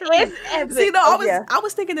epic for Sharice. See, no, I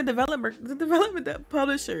was thinking the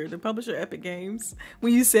publisher Epic Games.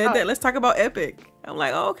 When you said that, let's talk about Epic. I'm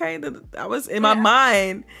like, oh, okay. I was in my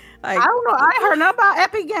mind. Like, I don't know. I ain't heard nothing about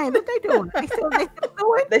Epic Games. What they doing? They still doing?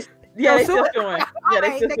 They still doing. Yeah,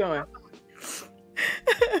 they still doing.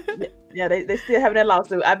 Yeah, they still having that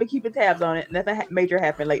lawsuit. I've been keeping tabs on it. Nothing major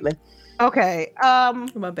happened lately. Okay.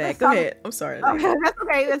 My bad. Go ahead. I'm sorry. Okay,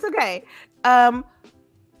 that's okay.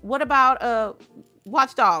 What about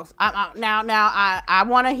Watch Dogs? I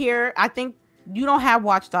want to hear. I think you don't have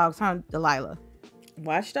Watch Dogs, huh, Delilah?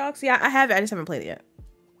 Watch Dogs? Yeah, I have it. I just haven't played it yet.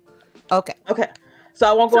 Okay. So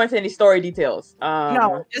I won't go into any story details.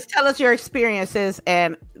 No, just tell us your experiences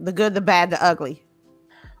and the good, the bad, the ugly.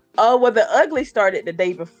 Oh, well, the ugly started the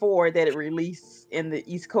day before that it released in the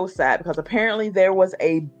East Coast side, because apparently there was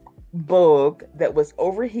a bug that was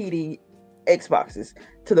overheating Xboxes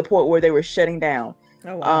to the point where they were shutting down.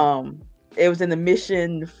 Oh, wow. It was in the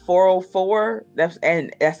mission 404. That's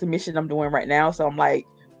the mission I'm doing right now. So I'm like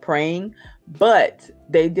praying, but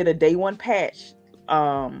they did a day one patch.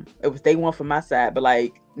 It was day one for my side, but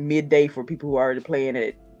like midday for people who are already playing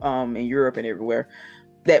it in Europe and everywhere.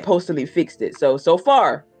 That postally fixed it. So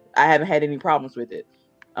far, I haven't had any problems with it.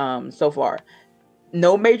 So far,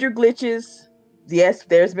 no major glitches. Yes,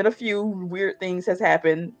 there's been a few weird things has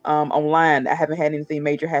happened online. I haven't had anything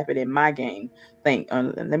major happen in my game.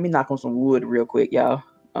 Let me knock on some wood real quick, y'all.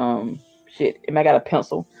 Shit, I got a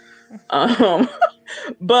pencil.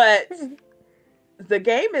 But the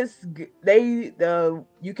game is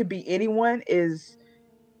you could be anyone is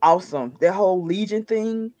awesome. The whole Legion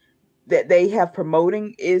thing that they have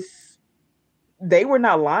promoting is, they were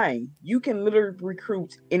not lying. You can literally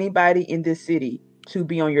recruit anybody in this city to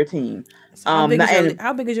be on your team. So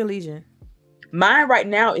how big is your Legion? Mine right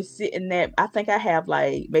now is sitting at, I think I have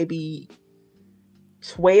like maybe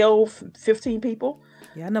 12, 15 people.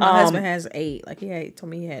 Yeah, I know my husband has 8. Like told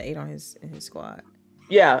me he had 8 in his squad.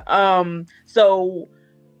 Yeah. So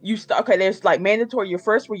you start. Okay, there's like mandatory.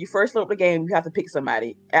 When you first load the game, you have to pick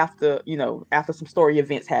somebody after some story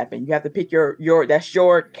events happen. You have to pick your that's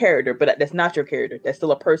your character, but that's not your character. That's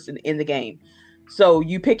still a person in the game. So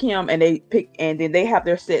you pick him, and then they have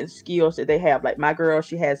their set skills that they have. Like my girl,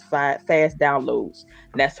 she has 5 fast downloads,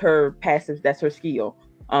 and that's her passive. That's her skill.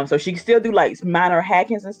 So she can still do like minor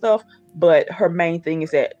hackings and stuff, but her main thing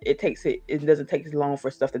is that it doesn't take as long for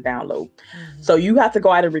stuff to download. Mm-hmm. So you have to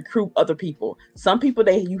go out and recruit other people. Some people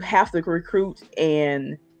you have to recruit,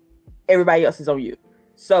 and everybody else is on you.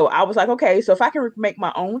 So I was like, okay, so if I can make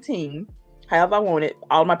my own team, however I want it,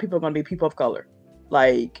 all my people are going to be people of color.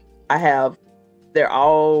 Like they're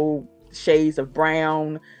all shades of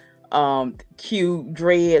brown, cute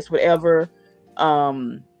dreads, whatever.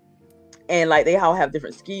 And like they all have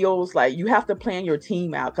different skills. Like you have to plan your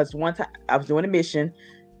team out. Because one time I was doing a mission,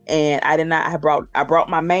 and I brought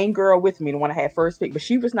my main girl with me, the one I had first pick, but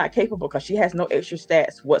she was not capable because she has no extra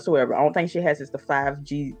stats whatsoever. I don't think she has is the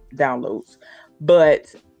 5G downloads.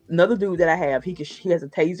 But another dude that I have, he has a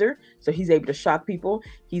taser, so he's able to shock people.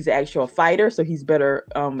 He's an actual fighter, so he's better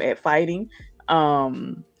at fighting.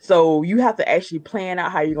 So you have to actually plan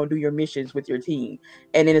out how you're gonna do your missions with your team.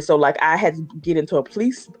 And then so like I had to get into a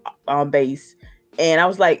police base, and I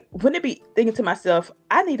was like, wouldn't it be thinking to myself,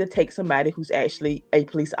 I need to take somebody who's actually a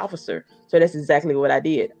police officer. So that's exactly what I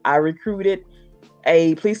did. I recruited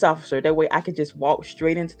a police officer. That way I could just walk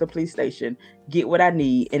straight into the police station, get what I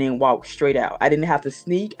need, and then walk straight out. I didn't have to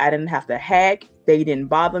sneak. I didn't have to hack. They didn't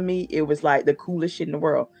bother me. It was like the coolest shit in the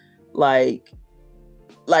world. And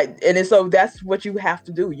then, so that's what you have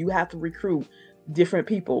to do. You have to recruit different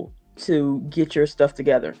people to get your stuff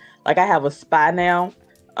together. Like I have a spy now.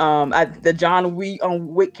 The John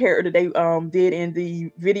Wick character they did in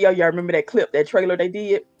the video. Y'all remember that clip, that trailer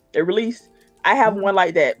they released? I have one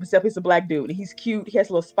like that, except he's a black dude. He's cute. He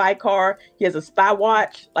has a little spy car. He has a spy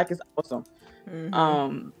watch. Like, it's awesome.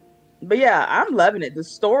 But yeah, I'm loving it. The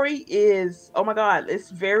story is, oh my God,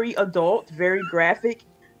 it's very adult, very graphic.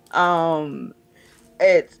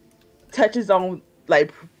 It touches on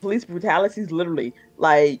like police brutalities, literally.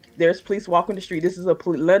 Like there's police walking the street. This is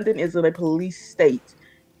London is a police state,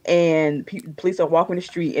 and police are walking the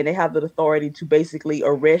street, and they have the authority to basically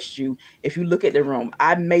arrest you if you look at the room.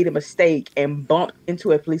 I made a mistake and bumped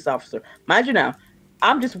into a police officer. Mind you, now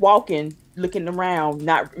I'm just walking, looking around,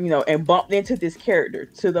 and bumped into this character,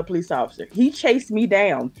 to the police officer. He chased me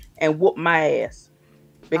down and whooped my ass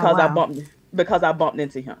because I bumped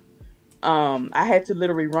into him. I had to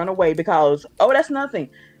literally run away because, that's nothing.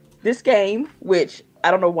 This game, which I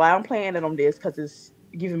don't know why I'm playing it on this, because it's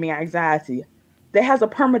giving me anxiety. That has a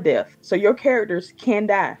permadeath, so your characters can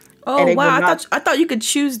die. Oh wow! I thought you could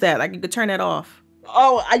choose that. Like you could turn that off.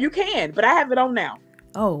 Oh, you can, but I have it on now.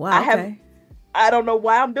 Oh wow! I don't know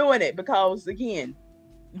why I'm doing it, because again,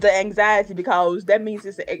 the anxiety, because that means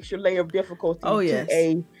it's an extra layer of difficulty. Oh yes.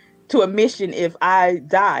 To a mission if I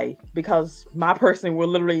die, because my person will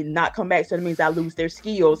literally not come back. So that means I lose their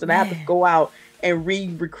skills, and I have to go out and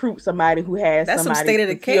recruit somebody who has. That's some state of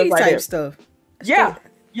decay type stuff. Yeah.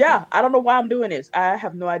 I don't know why I'm doing this. I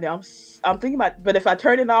have no idea. I'm thinking about, but if I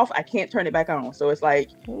turn it off, I can't turn it back on. So it's like,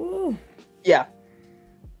 yeah.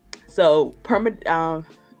 So but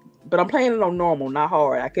I'm playing it on normal, not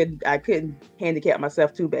hard. I couldn't handicap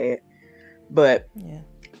myself too bad, but yeah.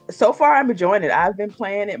 So far, I'm enjoying it. I've been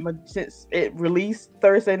playing it since it released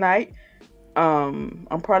Thursday night. I'm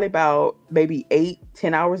probably about maybe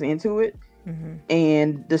 8-10 hours into it,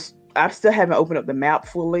 and I still haven't opened up the map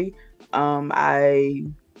fully.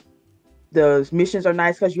 The missions are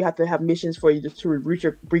nice because you have to have missions for you to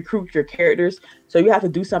recruit your characters. So you have to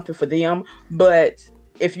do something for them. But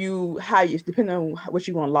depending on what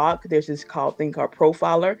you unlock, there's this thing called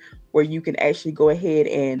Profiler, where you can actually go ahead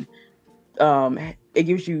and it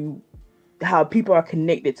gives you how people are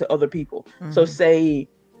connected to other people. So say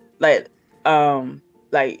like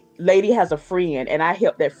Lady has a friend, and I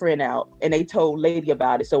helped that friend out, and they told Lady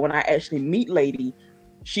about it. So when I actually meet Lady,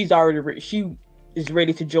 she is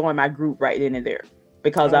ready to join my group right then and there,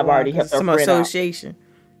 because I've already helped her friend association out.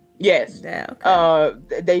 Yes. Yeah,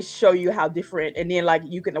 okay. They show you how different, and then like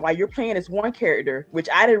you can, while you're playing as one character, which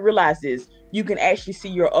I didn't realize this, you can actually see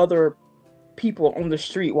your other people on the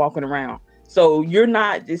street walking around. So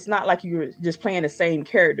it's not like you're just playing the same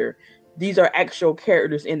character. These are actual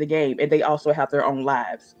characters in the game, and they also have their own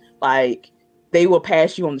lives. Like they will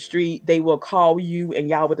pass you on the street, they will call you, and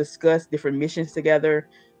y'all will discuss different missions together.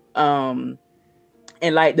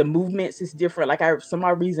 And like the movements is different. Like for some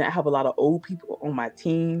odd reason, I have a lot of old people on my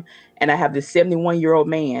team, and I have this 71-year-old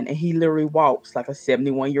man, and he literally walks like a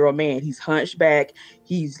 71-year-old man. He's hunchback.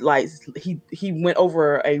 He's like, he went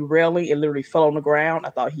over a railing and literally fell on the ground. I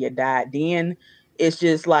thought he had died then. It's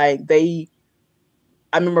just like I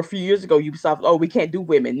remember a few years ago, Ubisoft, we can't do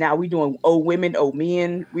women. Now we doing old women, old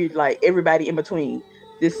men. We like everybody in between.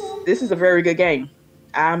 This is a very good game.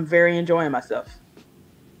 I'm very enjoying myself.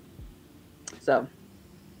 So.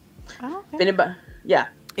 Oh, okay. Anybody, yeah.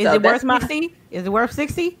 Is it worth 60? Is it worth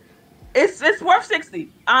 60? It's worth 60.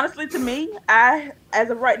 Honestly, to me, as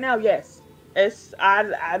of right now, yes.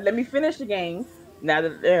 Let me finish the game. Now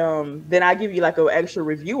that then I give you like an extra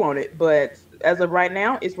review on it. But as of right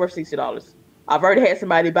now, it's worth $60. I've already had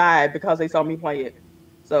somebody buy it because they saw me play it.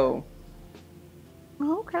 So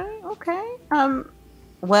okay.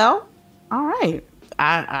 Well, all right.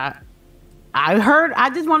 I heard. I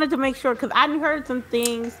just wanted to make sure because I heard some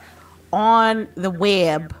things on the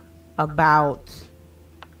web about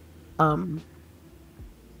that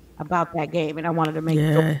game, and I wanted to make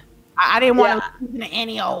sure. I didn't want to listen to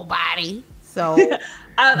any old body. So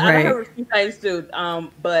I heard a few things too.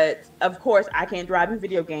 But of course, I can't drive in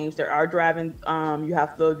video games. There are driving. You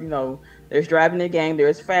have to, there's driving in the game.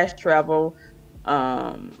 There's fast travel.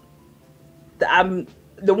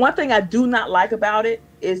 The one thing I do not like about it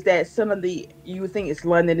is that you would think it's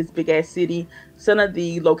London, this big ass city. Some of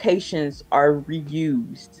the locations are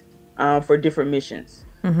reused for different missions.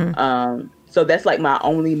 Mm-hmm. So that's like my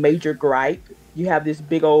only major gripe. You have this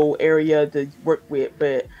big old area to work with,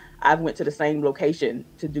 but I went to the same location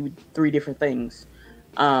to do 3 different things,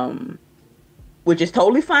 which is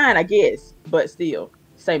totally fine, I guess, but still,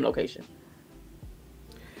 same location.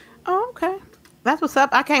 Oh, okay. That's what's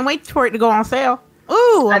up. I can't wait for it to go on sale.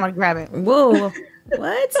 Ooh, I'm gonna grab it. Whoa,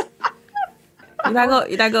 what? You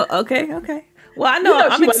not go. Okay. Well, I know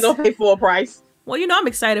she wasn't gonna pay full price. Well, I'm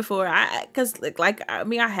excited for it. Because I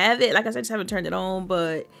have it. Like I said, I just haven't turned it on,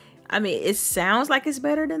 but I mean, it sounds like it's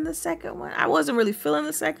better than the second one. I wasn't really feeling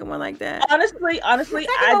the second one like that. Honestly, the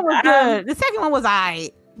second one was good. The second one was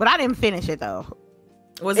alright, but I didn't finish it though.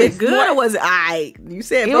 Was it good or was it alright? You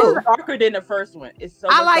said it was darker than the first one. It's so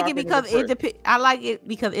I like it because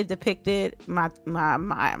it depicted my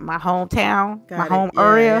hometown, my home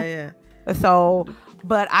area. Yeah. So,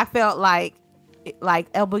 but I felt like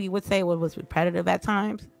El Boogie would say, was repetitive at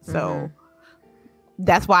times. So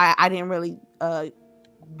that's why I didn't really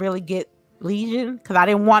get Legion, because I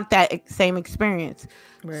didn't want that same experience.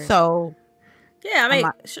 Right. So yeah, I mean,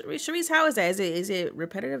 Sharice, how is that? Is it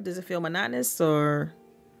repetitive? Does it feel monotonous or?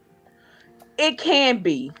 It can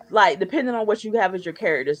be, like, depending on what you have as your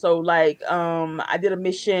character. So like I did a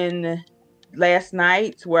mission last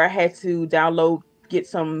night where I had to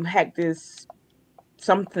hack this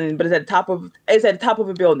something, but it's at the top of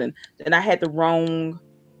a building, and I had the wrong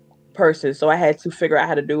person, so I had to figure out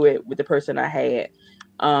how to do it with the person I had.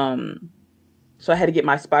 So I had to get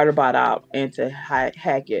my spider bot out and to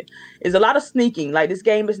hack it. It's a lot of sneaking. Like, this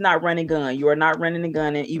game is not running gun. You are not running a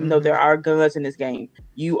gun, and even though there are guns in this game,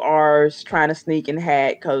 you are trying to sneak and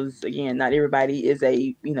hack because, again, not everybody is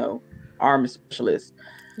a arms specialist.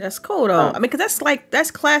 That's cool though. I mean, because that's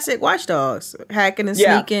classic Watch Dogs, hacking and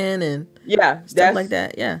sneaking and stuff like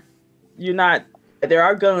that. Yeah, you're not. There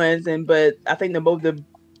are guns, but I think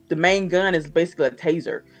the main gun is basically a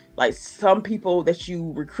taser. Like, some people that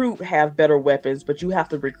you recruit have better weapons, but you have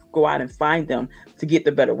to go out and find them to get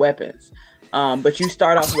the better weapons. But you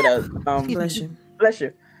start off with a bless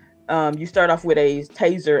you. You start off with a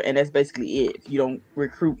taser, and that's basically it. You don't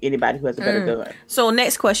recruit anybody who has a better gun. So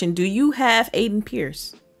next question: do you have Aiden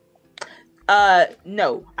Pierce?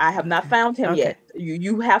 No, I have not found him yet.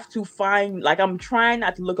 You have to find, like, I'm trying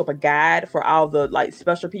not to look up a guide for all the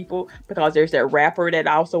special people, because there's that rapper that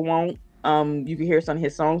I also want. You can hear some of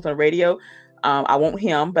his songs on the radio. I want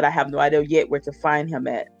him, but I have no idea yet where to find him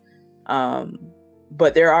at.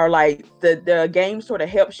 But there are the game sort of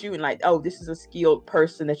helps you, and this is a skilled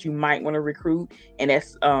person that you might want to recruit, and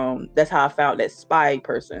that's how I found that spy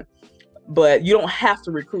person. But you don't have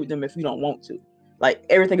to recruit them if you don't want to. Like,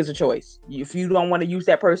 everything is a choice. If you don't want to use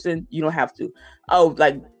that person, you don't have to.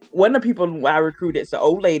 One of the people I recruited is an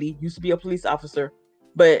old lady, used to be a police officer,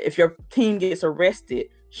 but if your team gets arrested,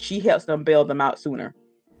 she helps them bail them out sooner.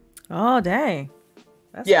 Oh, dang.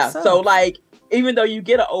 That's so even though you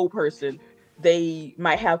get an old person, they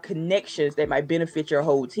might have connections that might benefit your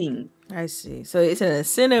whole team. I see. So it's an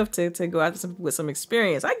incentive to go out with some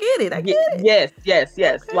experience. I get it. Yes.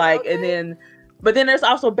 Okay. But then there's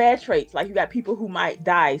also bad traits. Like, you got people who might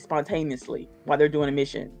die spontaneously while they're doing a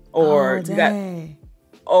mission, or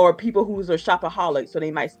or people who are shopaholics, so they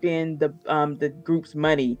might spend the group's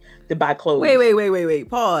money to buy clothes. Wait.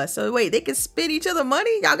 Pause. So wait, they can spend each other money?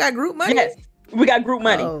 Y'all got group money? Yes, we got group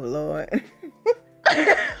money. Oh Lord.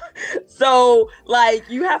 So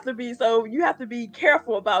you have to be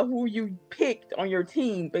careful about who you picked on your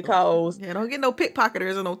team, because don't get no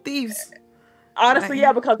pickpocketers or no thieves. Honestly,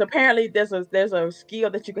 because apparently there's a skill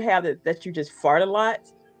that you can have that you just fart a lot,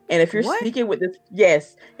 and if you're sneaking with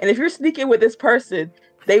this person,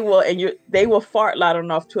 they will fart loud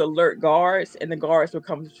enough to alert guards, and the guards will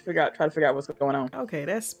come try to figure out what's going on. Okay,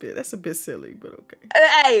 that's a bit silly, but okay.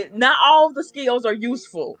 Hey, not all the skills are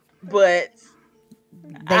useful, but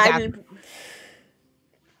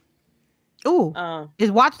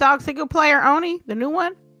is Watch Dogs single player only the new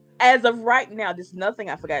one? as of right now, there's nothing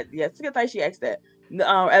I forgot. Yeah, it's a good thing she asked that.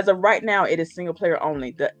 As of right now, it is single player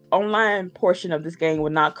only. The online portion of this game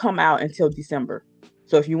will not come out until December.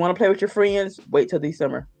 So if you want to play with your friends, wait till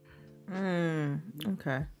December.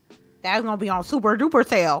 Okay. That's gonna be on super duper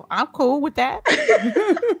sale. I'm cool with that.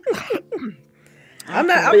 I'm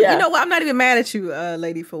not. You know what? I'm not even mad at you,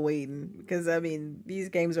 lady, for waiting, because I mean these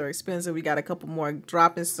games are expensive. We got a couple more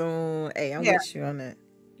dropping soon. Hey, I'm with you on that.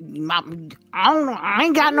 I don't know. I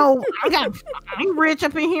ain't rich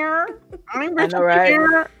up in here. I ain't rich up in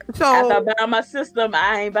here. So after buying my system,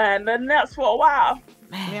 I ain't buying nothing else for a while.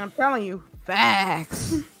 Man, I'm telling you,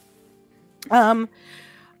 facts. I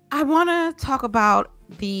want to talk about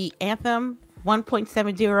the Anthem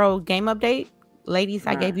 1.70 game update. Ladies,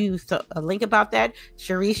 I gave you a link about that.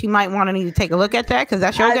 Sharice, you might want to need to take a look at that because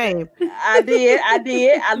that's your game. I did.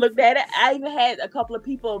 I looked at it. I even had a couple of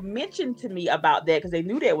people mention to me about that because they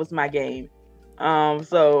knew that was my game.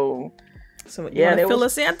 So you want to fill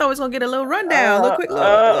us in? I thought we was gonna get a little rundown, a little quick look.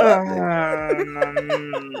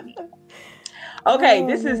 Okay,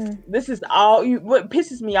 this is all. What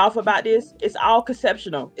pisses me off about this? It's all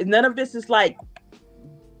conceptual. None of this is like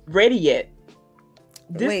ready yet.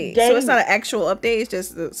 Wait, so it's not an actual update? It's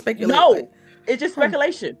just speculation. No, it's just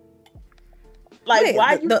speculation. Like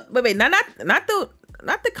why? Wait, not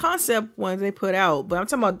the concept ones they put out, but I'm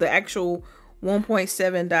talking about the actual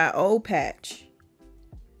 1.7.0 patch.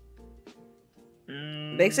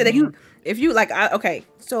 They said that if you like, okay,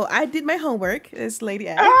 so I did my homework. This lady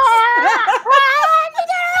asked.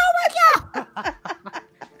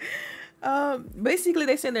 Basically,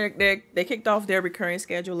 they said they kicked off their recurring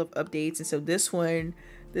schedule of updates, and so this 1.70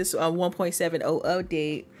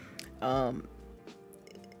 update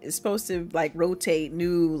is supposed to like rotate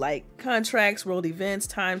new like contracts, world events,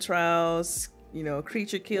 time trials,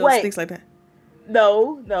 creature kills, things like that.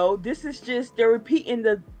 No, this is just they're repeating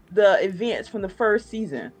the events from the first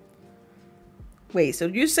season. Wait, so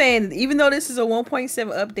you're saying even though this is a 1.7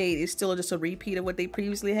 update, it's still just a repeat of what they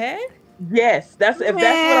previously had? Yes, that's what I'm talking.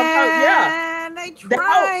 Yeah. They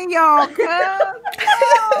trying, y'all.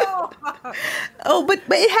 Oh, but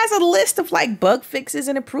it has a list of like bug fixes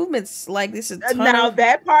and improvements. Like this is now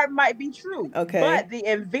that part might be true. Okay, but the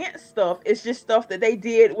event stuff is just stuff that they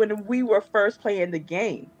did when we were first playing the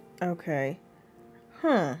game. Okay.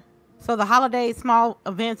 So the holiday small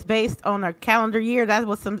events based on a calendar year. That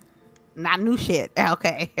was some not new shit.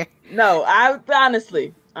 Okay. No, I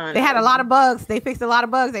honestly. They had a lot of bugs. They fixed a lot of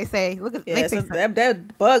bugs. They say. Look at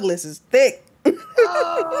that bug list is thick.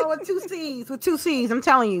 With two C's. I'm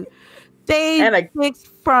telling you, they fixed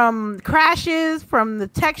from crashes, from the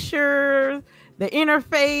texture, the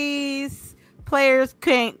interface. Players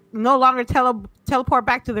can't no longer teleport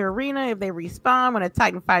back to the arena if they respawn when a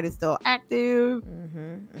Titan fight is still active.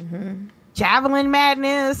 Javelin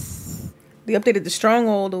madness. They updated the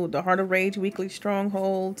stronghold, the Heart of Rage weekly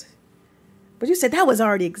stronghold. But you said that was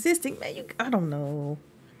already existing, man. I don't know.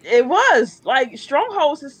 It was like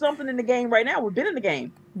strongholds is something in the game right now. We've been in the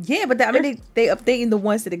game. Yeah, but they updating the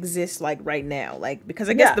ones that exist like right now, like because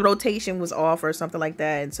I guess the rotation was off or something like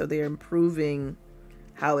that, and so they're improving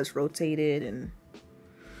how it's rotated and.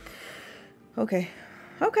 Okay.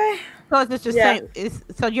 So it's just saying.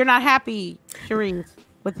 So you're not happy, Sharice,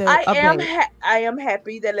 with the update? I am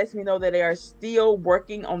happy. That lets me know that they are still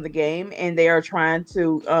working on the game and they are trying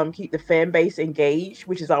to keep the fan base engaged,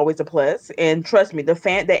 which is always a plus. And trust me, the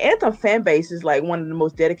Anthem fan base is like one of the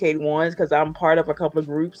most dedicated ones because I'm part of a couple of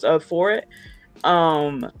groups for it.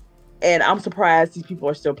 And I'm surprised these people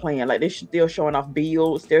are still playing. Like they're still showing off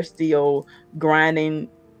builds. They're still grinding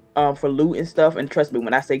for loot and stuff. And trust me,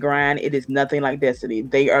 when I say grind, it is nothing like Destiny.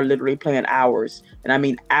 They are literally playing hours, and I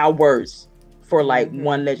mean hours, for like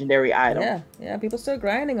one legendary item. Yeah, people still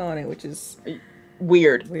grinding on it, which is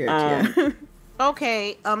weird. Yeah.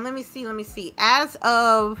 Okay, let me see. As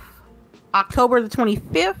of October the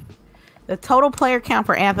 25th, the total player count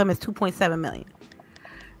for Anthem is 2.7 million.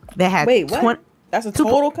 They had what? That's a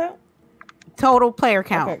total count? Total player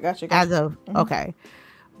count. Okay, gotcha. As of okay.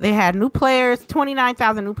 They had new players,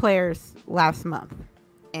 29,000 new players last month.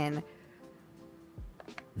 And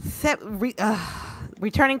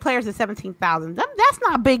returning players is 17,000. That's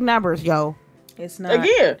not big numbers, yo. It's not.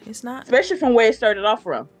 Again, it's not. Especially from where it started off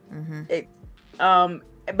from.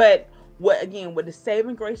 But what the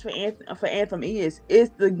saving grace for Anthem is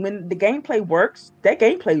when the gameplay works, that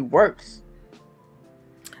gameplay works.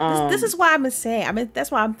 This is why I'm saying. I mean, that's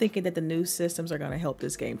why I'm thinking that the new systems are going to help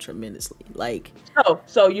this game tremendously. Like,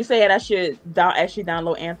 so you saying I should actually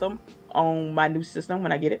download Anthem on my new system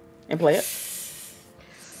when I get it and play it?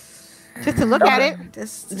 just to look at it.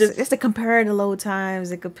 Just to compare the load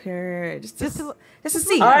times and compare just to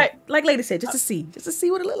see. All right. Like Lady said, just to see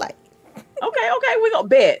what it look like. Okay, we're gonna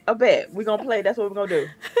bet. I bet we're gonna play. That's what we're gonna do.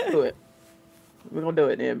 Do it. We're gonna do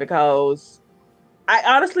it then, because I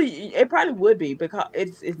honestly, it probably would be, because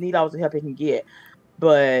it's need all the help it can get.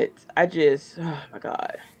 But I just, oh my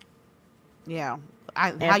God. Yeah.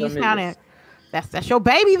 How you sounding? That's your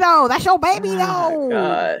baby though. That's your baby though. Oh my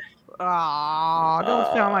God. Oh,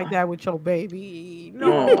 don't sound like that with your baby.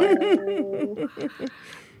 No.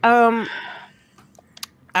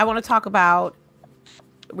 I want to talk about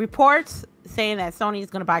reports saying that Sony is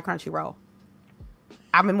going to buy Crunchyroll.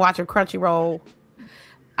 I've been watching Crunchyroll.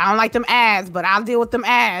 I don't like them ads, but I'll deal with them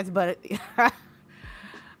ads. But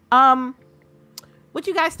what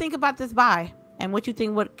you guys think about this buy, and what you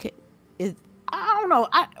think is? I don't know.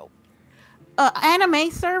 Anime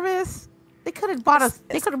service. They could have bought a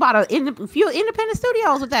few independent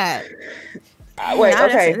studios with that. Wait,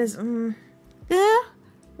 okay. Yeah.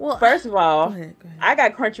 Well, first of all, go ahead. I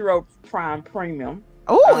got Crunchyroll Prime Premium.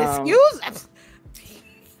 Oh, excuse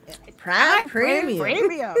Prime Premium.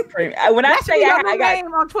 When I say I got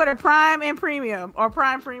name on Twitter, Prime and Premium or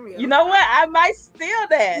Prime Premium. You know what? I might steal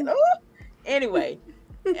that. Ooh. Anyway,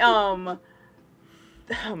 oh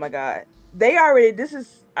my God, they already.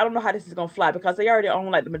 I don't know how this is gonna fly, because they already own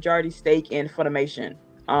like the majority stake in Funimation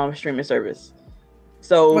streaming service.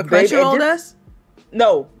 So what, Crunchyroll does?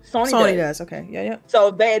 No, Sony does. Okay, yeah.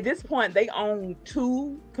 So at this point they own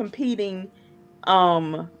 2 competing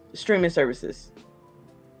streaming services.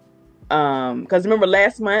 Because remember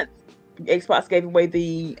last month Xbox gave away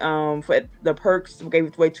the for the perks,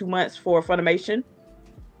 gave away 2 months for Funimation.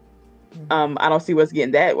 I don't see what's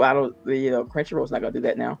getting that. Well, Crunchyroll's not gonna do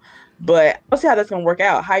that now. But I'll see how that's gonna work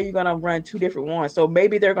out. How are you gonna run 2 different ones? So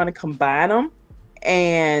maybe they're gonna combine them,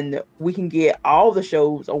 and we can get all the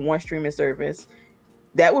shows on one streaming service.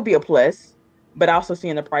 That would be a plus. But also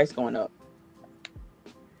seeing the price going up.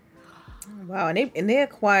 Wow, and they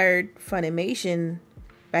acquired Funimation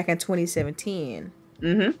back in 2017.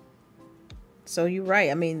 Mm-hmm. So you're right.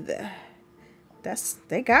 I mean, that's it.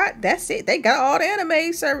 They got all the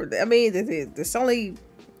anime service. I mean, there's only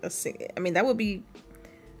that would be,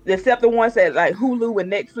 except the ones that like Hulu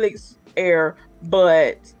and Netflix air,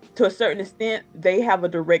 but to a certain extent they have a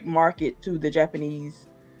direct market to the Japanese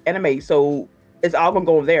anime, so it's all gonna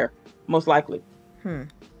go over there most likely.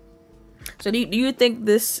 So do you think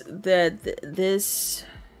this how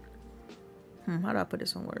do I put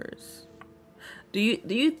this in words? Do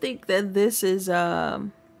you think that this is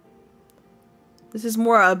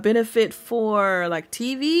more a benefit for like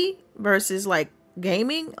TV versus like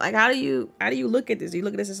gaming? Like how do you look at this? Do you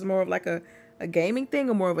look at this as more of like a gaming thing,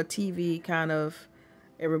 or more of a TV kind of,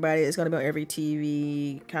 everybody is going to be on every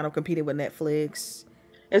TV, kind of competing with Netflix?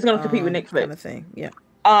 It's going to compete with Netflix kind of thing. Yeah.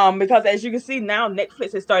 Because as you can see now,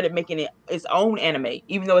 Netflix has started making its own anime,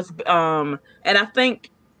 even though it's and I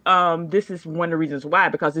think this is one of the reasons why,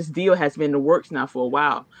 because this deal has been in the works now for a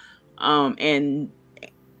while, and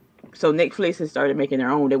so Netflix has started making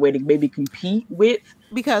their own, their way to maybe compete with,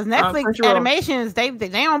 because Netflix animations they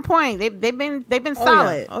on point. They've been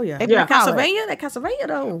solid. Oh yeah. Castlevania, that Castlevania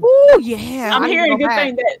though. Oh yeah. I'm hearing good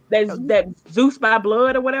thing that Zeus by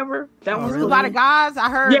Blood or whatever. That one's a lot of gods. I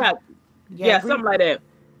heard. Yeah, something like that.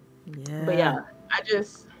 Yeah. But yeah, I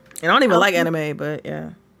don't even like anime, but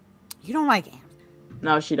yeah. You don't like anime?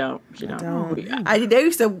 No, she don't. She don't. They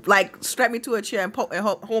used to like strap me to a chair and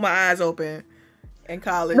hold my eyes open in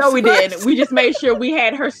college. No, we didn't. We just made sure we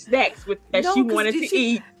had her snacks that she wanted to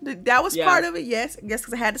eat. That was part of it. Yes,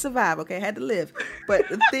 because I had to survive. Okay, I had to live. But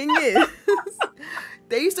the thing is,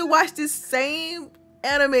 they used to watch this same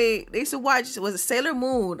anime. They used to watch, was it Sailor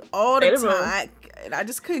Moon all the time. And I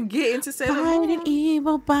just couldn't get into Sailor Moon. Fighting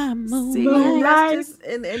evil by moonlight.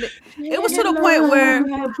 It was to the point where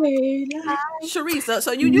Sharice,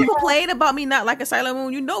 so you complain about me not liking Sailor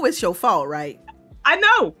Moon. You know it's your fault, right? I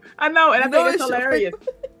know, and I think it's hilarious.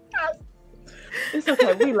 It's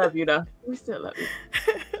okay. We love you though. We still love you.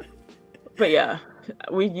 But yeah,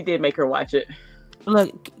 you did make her watch it.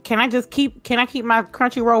 Look, can I keep my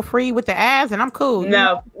Crunchyroll free with the ads, and I'm cool?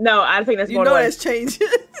 No, I think that's going away. That's changing.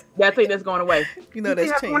 I think that's going away.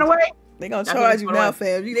 That's changing. Going away? They gonna charge you now,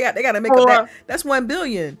 fam. They gotta make up that. That's $1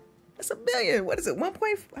 billion. That's $1 billion. What is it? 1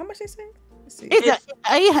 point? How much they say? Let's see. It's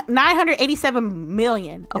 987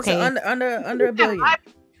 million. Okay, it's under $1 billion.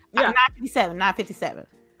 957.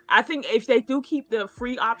 I think if they do keep the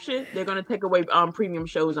free option, they're gonna take away premium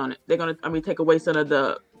shows on it. They're gonna, take away some of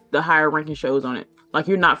the higher ranking shows on it. Like,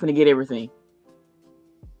 you're not gonna get everything.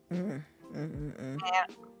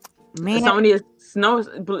 Man,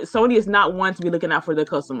 Sony is not one to be looking out for their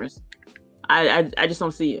customers. I just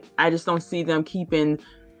don't see it. I just don't see them keeping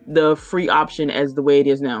the free option as the way it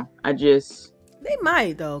is now. They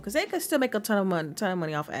might though, because they could still make a ton of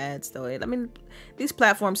money off ads though. I mean, these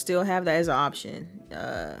platforms still have that as an option.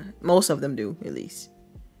 Most of them do, at least.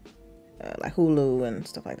 Like Hulu and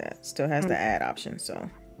stuff like that still has the ad option. So,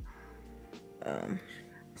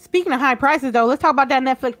 speaking of high prices though, let's talk about that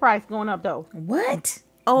Netflix price going up though. What?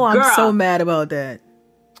 Oh, I'm so mad about that.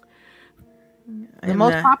 The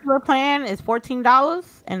most popular plan is $14,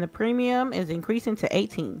 and the premium is increasing to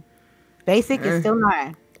 $18. Basic is still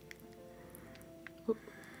 $9.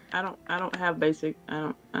 I don't have basic.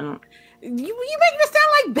 I don't. You making it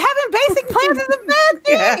sound like having basic plans is a bad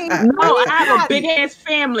thing. No, I have a big ass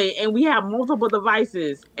family, and we have multiple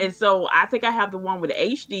devices, and so I think I have the one with the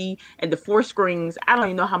HD and the 4 screens. I don't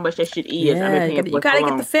even know how much that shit is. Yeah, you gotta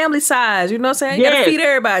get the family size. You know what I'm saying? You gotta feed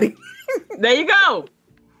everybody. There you go.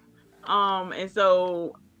 And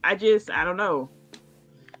so I don't know.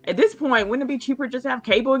 At this point, wouldn't it be cheaper just to have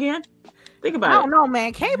cable again? Think about it. I don't know,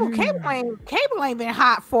 man. Cable ain't been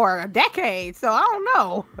hot for a decade, so I don't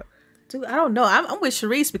know. Dude, I don't know. I'm with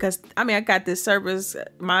Sharice because I got this service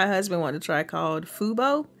my husband wanted to try called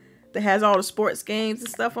Fubo that has all the sports games and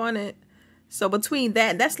stuff on it. So between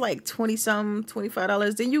that's like $20-something,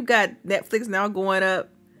 $25. Then you got Netflix now going up.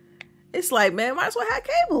 It's like, man, might as well have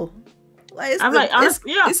cable. Like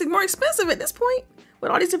it's more expensive at this point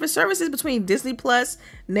with all these different services between Disney Plus,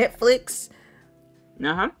 Netflix.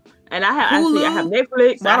 And I have Hulu. I have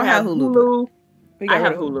Netflix. Well, I don't have Hulu. I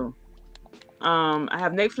have Hulu. I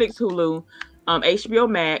have Netflix, Hulu, HBO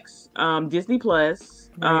Max, Disney Plus,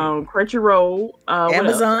 Crunchyroll,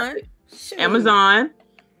 Amazon. Amazon.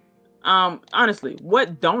 Honestly,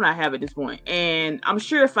 what don't I have at this point? And I'm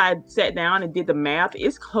sure if I sat down and did the math,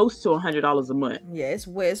 it's close to $100 a month. Yeah, it's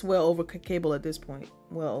well over cable at this point.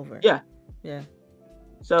 Well over. Yeah.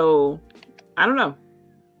 So I don't know.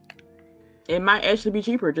 It might actually be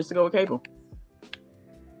cheaper just to go with cable.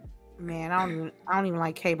 Man, I don't even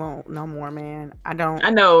like cable no more, man. I don't. I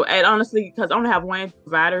know, and honestly, because I only have one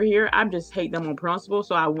provider here, I just hate them on principle,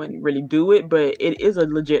 so I wouldn't really do it. But it is a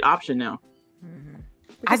legit option now.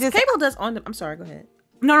 Cable does on the. I'm sorry. Go ahead.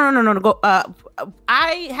 No. Go.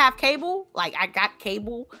 I have cable. Like I got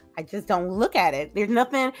cable. I just don't look at it. There's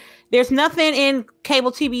nothing in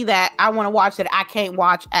cable TV that I want to watch that I can't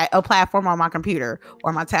watch at a platform on my computer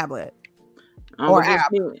or my tablet. Or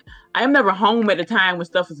app. I am never home at the time when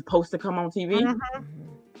stuff is supposed to come on TV.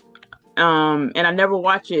 And I never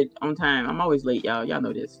watch it on time. I'm always late, y'all. Y'all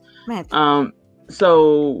know this. Man.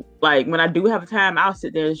 So like when I do have time, I'll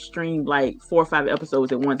sit there and stream like 4 or 5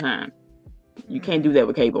 episodes at one time. You can't do that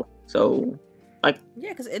with cable. So like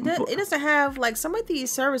because it doesn't have like some of these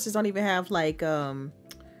services don't even have like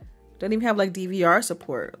DVR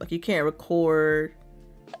support. Like you can't record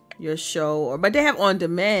your show but they have on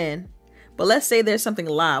demand. But let's say there's something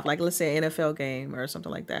live, like let's say an NFL game or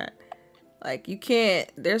something like that. Like you can't,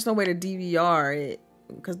 there's no way to DVR it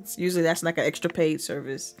because usually that's like an extra paid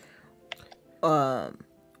service. Or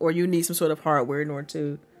you need some sort of hardware in order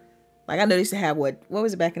to, like I know they used to have what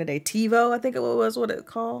was it back in the day? TiVo, I think it was what it was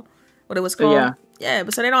called. Yeah,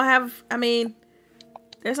 but so they don't have,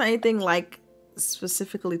 there's not anything like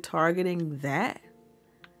specifically targeting that.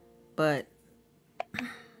 But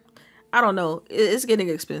I don't know. It's getting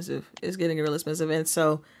expensive. It's getting real expensive. And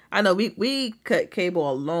so I know we cut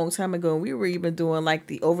cable a long time ago. And we were even doing like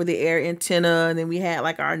the over the air antenna. And then we had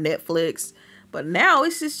like our Netflix. But now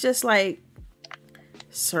it's just like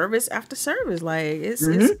service after service. Like it's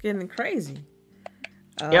getting crazy.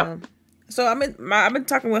 So I've been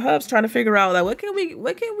talking with Hubs trying to figure out like what can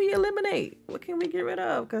we eliminate? What can we get rid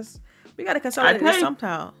of? Because we got to consolidate this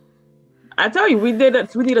somehow. I tell you, we need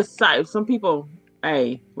a site. Some people.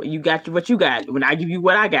 Hey, you got what you got. When I give you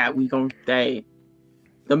what I got, we gonna say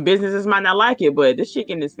them businesses might not like it, but this shit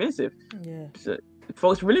getting expensive. Yeah, so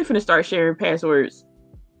folks really finna start sharing passwords.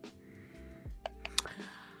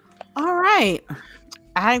 All right,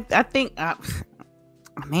 I think,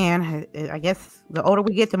 man, I guess the older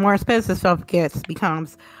we get, the more expensive stuff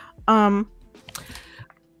becomes. I'm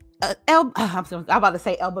about to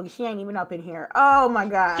say El Boogie. She ain't even up in here. Oh my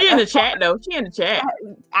god. She in the chat though. She in the chat.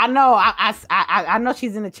 I know. I know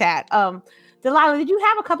she's in the chat. Delilah, did you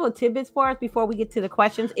have a couple of tidbits for us before we get to the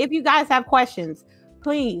questions? If you guys have questions,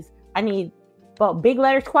 please. I need big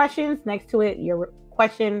letters questions next to it. Your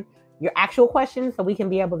actual question, so we can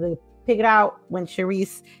be able to pick it out when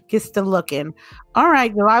Sharice gets to looking. All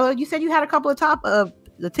right, Delilah, you said you had a couple of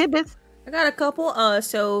the tidbits. I got a couple.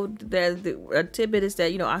 So the tidbit is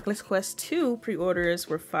that Oculus Quest 2 pre-orders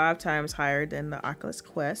were 5 times higher than the Oculus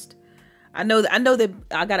Quest. I know that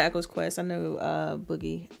I got an Oculus Quest. I know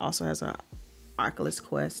Boogie also has a Oculus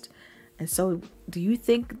Quest. And so, do you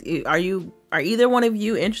think are either one of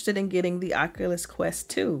you interested in getting the Oculus Quest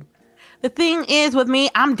 2? The thing is with me,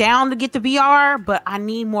 I'm down to get the VR, but I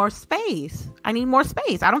need more space. I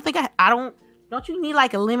don't think don't you need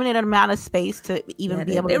like a limited amount of space to even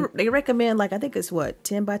be able to? They recommend like, I think it's what,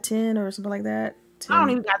 10 by 10 or something like that. 10. I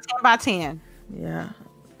don't even got 10 by 10. Yeah.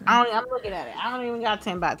 I'm looking at it. I don't even got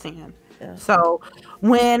 10 by 10. Yeah. So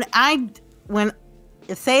when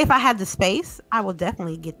say if I had the space, I will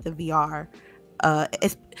definitely get the VR.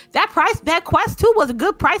 It's that Quest 2 was a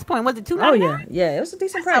good price point. Was it $299? Oh yeah, it was a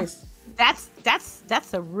decent price.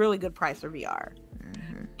 That's a really good price for VR.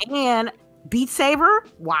 Mm-hmm. And Beat Saber,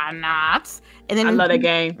 why not? And then I love that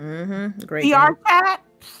game. Mm-hmm. Great VR game. chat.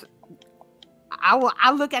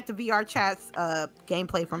 I look at the VR chats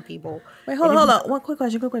gameplay from people. Wait, hold on. One quick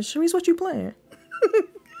question. Sharice, what you playing?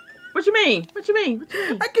 What you mean? I can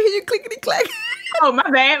hear you clickety clack. Oh, my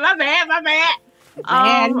bad.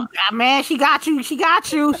 Man, she got you. She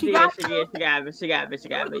got me. You were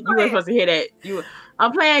supposed to hear that.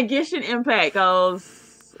 I'm playing Genshin Impact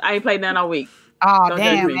because I ain't played none all week. Oh, don't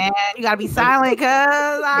damn, man. You gotta be silent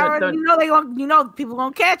because I already know people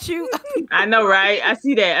gonna catch you. I know, right? I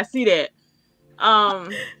see that.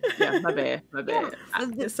 Yeah, my bad.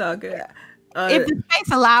 It's all good. If the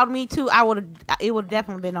space allowed me to, it would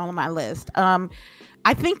definitely been on my list. I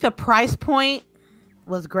think the price point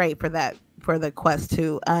was great for the Quest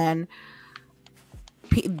 2, and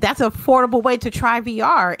that's an affordable way to try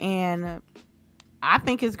VR, and I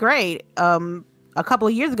think it's great. A couple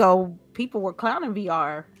of years ago, people were clowning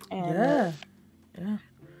VR, and yeah.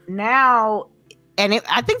 Now, and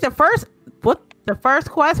I think the first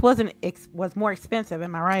Quest was more expensive.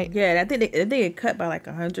 Am I right? Yeah, I think it cut by like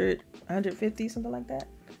 100, 150, something like that.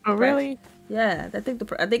 Oh, really? Yeah, I think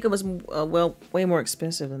it was way more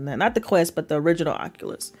expensive than that. Not the Quest, but the original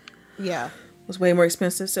Oculus. Yeah, was way more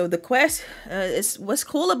expensive. So the Quest, what's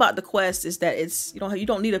cool about the Quest is that you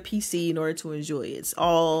don't need a PC in order to enjoy it. It's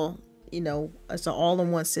all it's an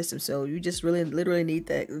all-in-one system. So you just really literally need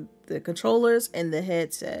the controllers and the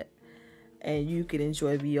headset, and you can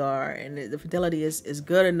enjoy VR. And the fidelity is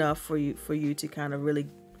good enough for you to kind of really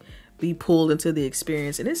be pulled into the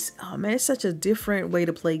experience. And it's such a different way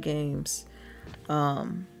to play games.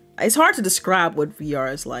 It's hard to describe what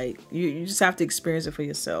VR is like. You just have to experience it for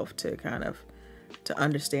yourself to kind of to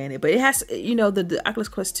understand it. But it has, the Oculus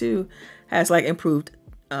Quest 2 has like improved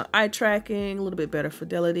eye tracking, a little bit better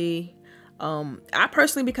fidelity. I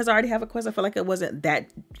personally, because I already have a Quest, I feel like it wasn't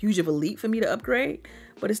that huge of a leap for me to upgrade,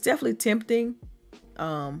 but it's definitely tempting.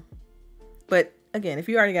 But again, if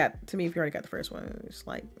you already got the first one, it's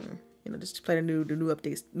like, just play the new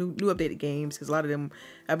updates, new updated games, because a lot of them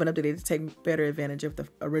have been updated to take better advantage of the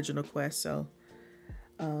original Quest. So,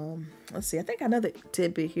 let's see. I think another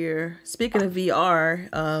tidbit here. Speaking of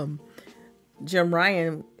VR, Jim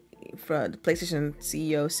Ryan, from the PlayStation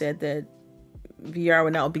CEO, said that VR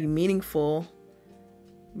would not be a meaningful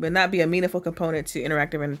component to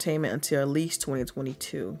interactive entertainment until at least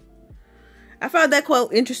 2022. I found that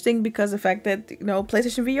quote interesting because of the fact that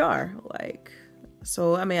PlayStation VR,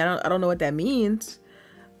 so I don't know what that means,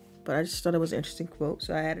 but I just thought it was an interesting quote,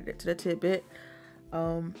 so I added it to the tidbit.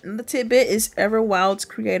 And the tidbit is Everwild's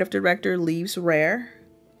creative director leaves Rare,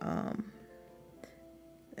 and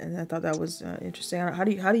I thought that was interesting. How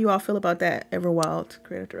do you all feel about that? Everwild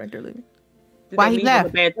creative director leaving? Why he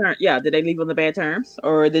left? Yeah, did they leave on the bad terms,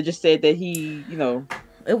 or they just said that he, No,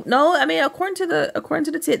 according to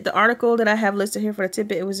the article that I have listed here for the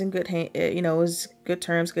tidbit, it was in good hand. It was good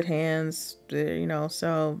terms, good hands.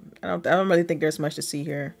 So I don't really think there's much to see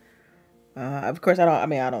here. Of course, I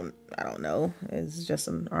don't know. It's just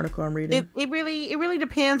an article I'm reading. It really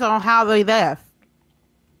depends on how they left.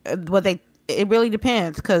 It really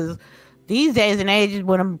depends, because these days and ages,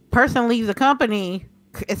 when a person leaves a company,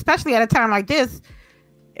 especially at a time like this,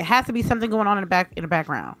 it has to be something going on in the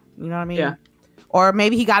background. You know what I mean? Yeah. Or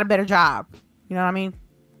maybe he got a better job. You know what I mean?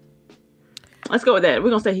 Let's go with that. We're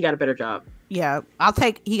gonna say he got a better job. Yeah, I'll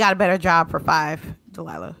take he got a better job for $500,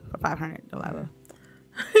 Delilah.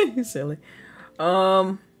 Silly.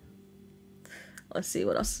 Let's see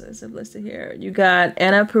what else is listed here. You got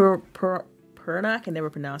Annapurna. I can never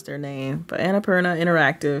pronounce their name, but Annapurna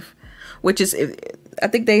Interactive, which is, I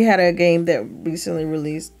think they had a game that recently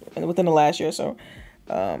released within the last year or so.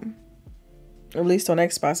 Released on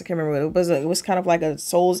Xbox. I can't remember what it was. It was kind of like a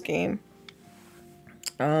Souls game.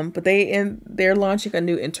 But they're launching a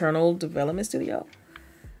new internal development studio.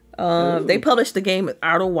 They published the game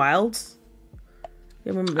Outer Wilds.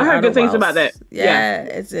 You remember I heard Outer good things about Wilds? that. Yeah,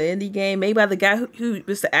 it's an indie game made by the guy who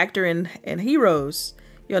was the actor in Heroes.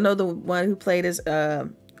 Y'all know the one who played as I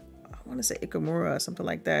want to say Ikamura or something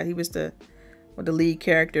like that. He was the lead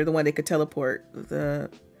character, the one that could teleport.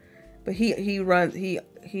 But he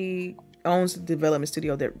owns the development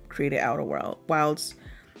studio that created Outer Wilds,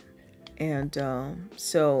 and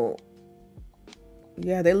so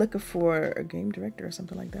yeah, they're looking for a game director or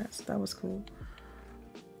something like that. So that was cool.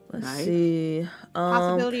 Let's see.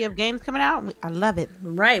 Possibility of games coming out. I love it.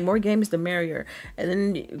 Right, more games the merrier. And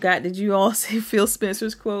then did you all see Phil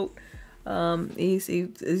Spencer's quote?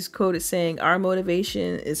 He's quoted saying, "Our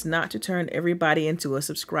motivation is not to turn everybody into a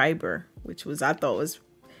subscriber," which I thought was,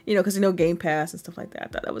 because Game Pass and stuff like that. I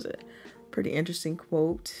thought that was a pretty interesting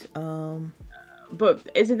quote. But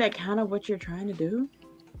isn't that kind of what you're trying to do?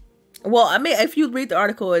 Well, I mean, if you read the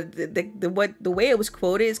article, the way it was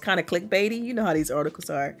quoted is kind of clickbaity. You know how these articles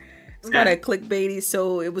are. It's kind of clickbaity.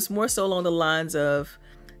 So it was more so along the lines of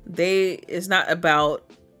it's not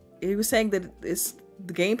about. He was saying that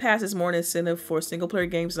the Game Pass is more an incentive for single player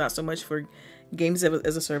games, not so much for games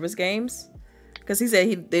as a service games. Because he said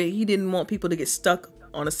he didn't want people to get stuck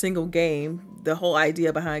on a single game. The whole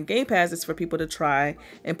idea behind Game Pass is for people to try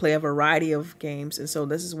and play a variety of games, and so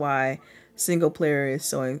this is why single player is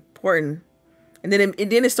so important. And then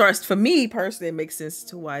it starts, for me personally, it makes sense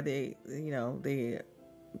to why they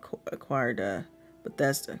acquired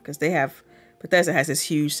Bethesda, because Bethesda has this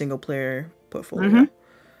huge single player portfolio.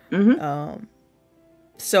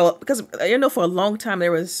 So because for a long time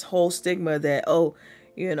there was this whole stigma that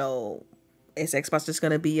is Xbox just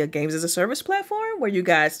going to be a games as a service platform where you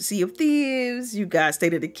got Sea of Thieves, you got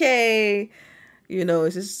State of Decay,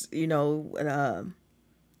 it's just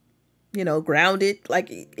Grounded,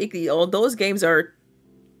 all those games are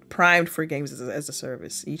primed for games as a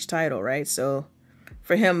service, each title, right? So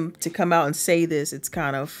for him to come out and say this, it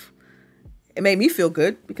made me feel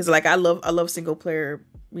good, because I love single player,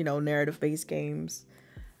 narrative based games.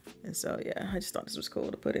 And so yeah, I just thought this was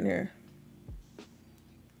cool to put in here.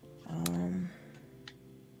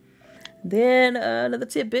 Then another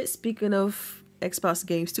tidbit, speaking of Xbox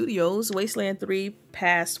Game Studios, Wasteland 3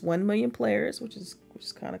 passed 1 million players, which is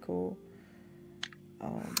kind of cool.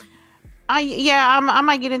 I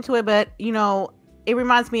might get into it, but it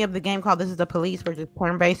reminds me of the game called This Is the Police, which is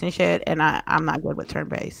turn-based and shit, and I'm not good with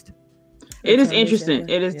turn-based. It is interesting.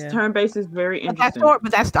 It is turn-based is very interesting.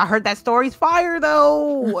 I heard that story's fire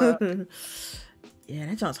though. Yeah,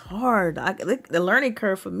 that sounds hard. The learning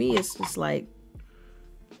curve for me is just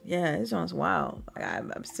it sounds wild.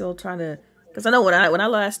 I'm still trying to, because I know when I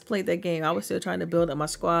last played that game, I was still trying to build up my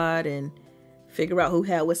squad and figure out who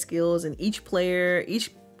had what skills, and each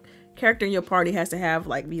character in your party has to have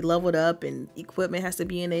be leveled up, and equipment has to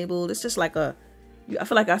be enabled. It's just I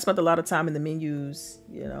feel like I spent a lot of time in the menus.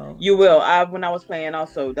 You will. When I was playing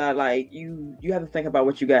also, that you have to think about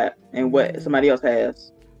what you got and what somebody else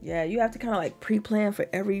has. Yeah, you have to kind of pre-plan for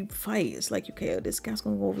every fight. It's okay, this guy's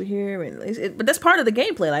gonna go over here, and but that's part of the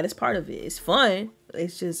gameplay. It's part of it. It's fun.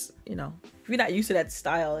 It's just if you're not used to that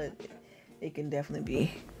style, it can definitely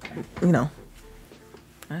be, I don't know.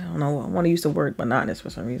 I want to use the word monotonous for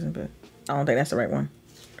some reason, but I don't think that's the right one.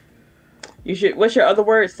 You should. What's your other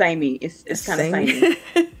word? Samey. It's kind of samey.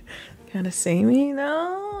 Kind of samey?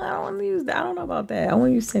 No, I don't want to use that. I don't know about that. I want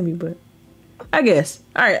to use samey, but I guess.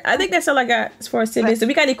 All right. I think that's all I got as far as tidbits. Do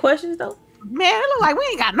we got any questions though? Man, it looks like we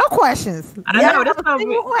ain't got no questions. I know. This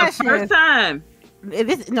is the first time.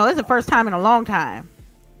 It's the first time in a long time.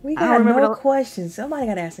 We got no questions. Somebody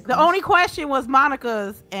got to ask a question. The only question was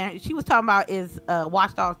Monica's, and she was talking about is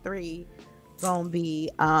Watch Dogs 3 gonna be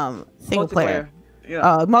single player,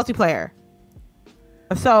 multiplayer.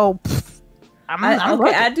 So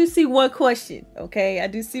I do see one question. Okay, I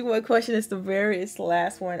do see one question. It's the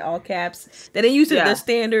last one, all caps. They didn't use the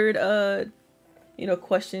standard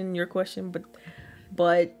question, your question, but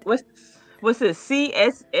what's it?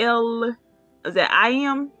 CSL? Is that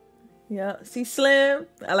IM? Yeah, C Slim.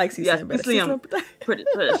 I like C Slim better. Slim.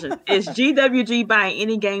 Is GWG buying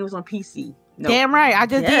any games on PC? No. Damn right, I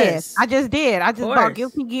just did. I just bought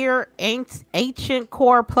Guilty Gear Ancient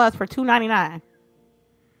Core Plus for $2.99.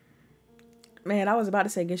 Man, I was about to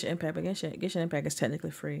say Genshin Impact, but Genshin Impact is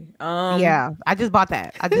technically free. Yeah, I just bought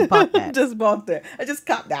that. I just bought that. I just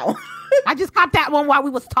copped that one. I just copped that one while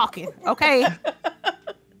we was talking. Okay.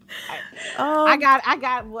 I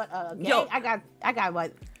got what? I got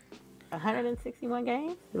what? 161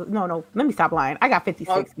 games? No. Let me stop lying. I got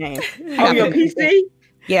 56 games. On your PC?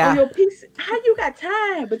 Yeah. On your PC? How you got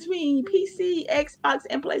time between PC, Xbox,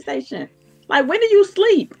 and PlayStation? Like, when do you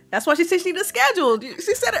sleep? That's why she said she needs a schedule.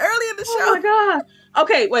 She said it early in the show. Oh my god.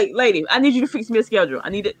 Okay, wait, lady. I need you to fix me a schedule. I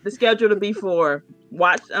need the schedule to be for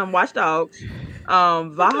Watch Dogs,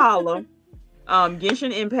 Valhalla,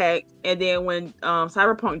 Genshin Impact, and then when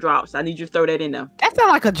Cyberpunk drops, I need you to throw that in there. That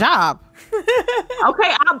sounds like a job.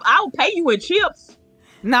 Okay, I'll pay you in chips.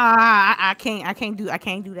 Nah, I can't do that. I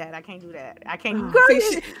can't do that. Girl,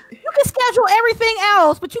 You can schedule everything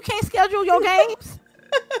else, but you can't schedule your games.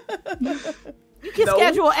 You can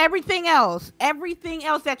schedule everything else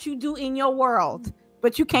that you do in your world,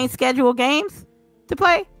 but you can't schedule games to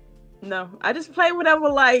play. No, I just play whatever.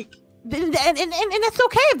 Like, and that's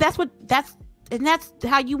okay if that's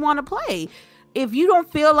how you want to play. If you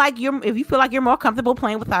feel like you're more comfortable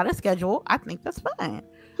playing without a schedule, I think that's fine.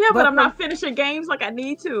 Yeah, but I'm not finishing games like I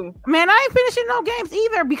need to. Man, I ain't finishing no games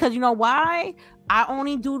either because you know why? I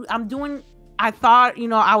thought,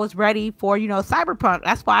 I was ready for, Cyberpunk.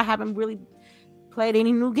 That's why I haven't really played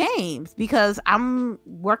any new games because I'm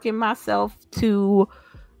working myself to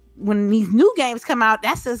when these new games come out,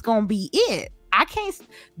 that's just going to be it. I can't.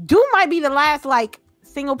 Doom might be the last like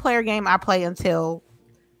single player game I play until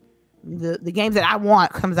the games that I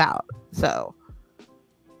want comes out. So.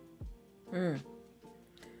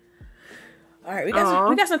 All right, we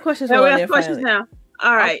got some questions. Yeah, we got questions now.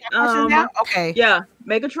 All right. Okay. Yeah,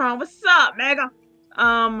 Megatron, what's up, Mega?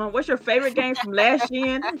 What's your favorite game from last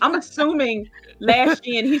gen? I'm assuming last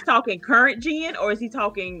gen. He's talking current gen, or is he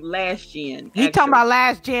talking last gen? He talking about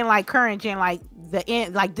last gen, like current gen, like the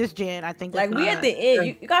end, like this gen. I think. Like we at the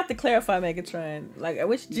end. You got to clarify, Megatron. Like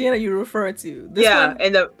which gen are you referring to? This yeah, one?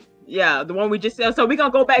 and the one we just said. So we're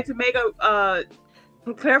gonna go back to Mega.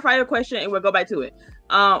 Clarify your question, and we'll go back to it.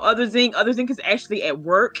 Other Zinc is actually at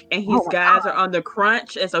work, and his guys are on the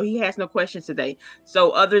crunch, and so he has no questions today. So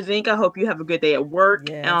Other Zinc, I hope you have a good day at work.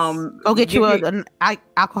 Yes. Go get you an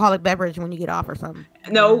alcoholic beverage when you get off or something.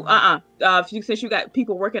 No, since you got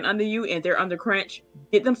people working under you and they're under crunch,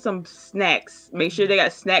 get them some snacks. Make sure they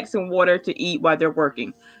got snacks and water to eat while they're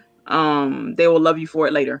working. They will love you for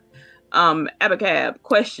it later. Abacab,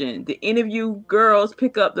 question: did any of you girls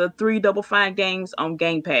pick up the 3 Double Fine games on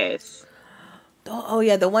Game Pass? Oh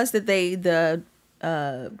yeah, the ones that the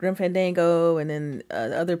Grim Fandango and then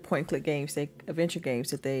the other point and click games, adventure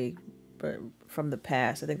games that they from the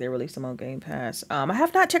past. I think they released them on Game Pass. I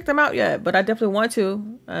have not checked them out yet, but I definitely want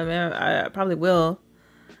to. I mean, I probably will,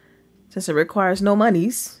 since it requires no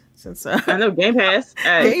monies. Since I know Game Pass.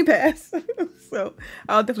 Game Pass, so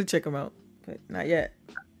I'll definitely check them out, but not yet.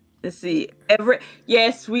 Let's see.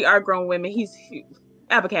 Yes, we are grown women.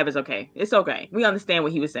 Abacab is okay. It's okay. We understand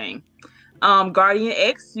what he was saying. Guardian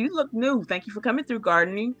X, you look new. Thank you for coming through,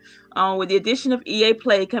 Gardening. With the addition of EA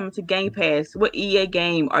Play coming to Game Pass, what EA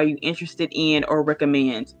game are you interested in or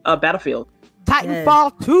recommend? Battlefield.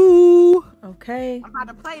 Titanfall 2. Okay. I'm about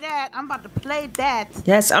to play that.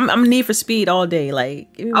 Yes, I'm Need for Speed all day.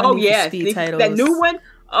 Like, Need for Speed titles. That new one.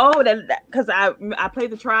 Oh, that because I played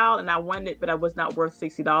the trial and I won it, but I was not worth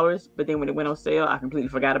 $60. But then when it went on sale, I completely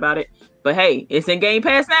forgot about it. But hey, it's in Game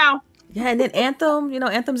Pass now. Yeah, and then Anthem,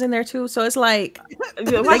 Anthem's in there too. So it's like,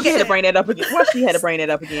 why she had to bring that up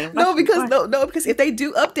again? Because if they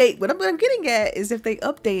do update, what I'm getting at is if they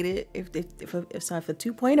update it, if Cypher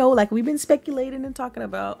 2.0, like we've been speculating and talking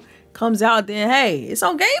about, comes out, then hey, it's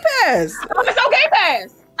on Game Pass. Oh, it's on Game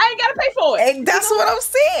Pass. I ain't gotta pay for it. And that's what I'm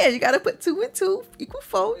saying. You gotta put 2 and 2 equal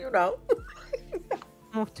 4.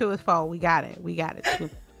 2 is 4. We got it. 2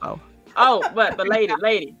 is 4. Oh, but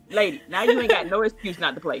lady, now you ain't got no excuse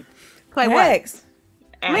not to play. Play what? I ain't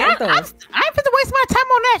fit to waste my time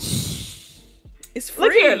on that. It's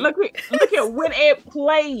free. Look here. When it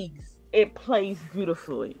plays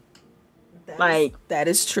beautifully. That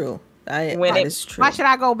is true. Is true. Why should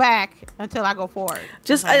I go back until I go forward?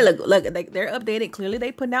 Just look, like they're updated. Clearly,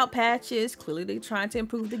 they putting out patches. Clearly, they trying to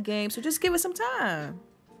improve the game. So just give it some time.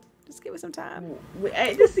 This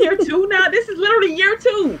year 2 now. This is literally year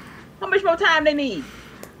 2. How much more time they need?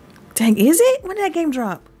 Dang, is it? When did that game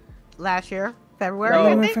drop? Last year,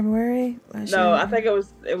 February. February. No, I think it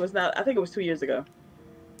was not. I think it was 2 years ago.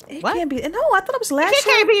 It can't be. No, I thought it was last year.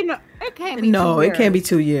 It can't be. No, it can't be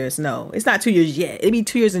 2 years. No, it's not 2 years yet. It'd be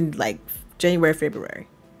 2 years in like January, February.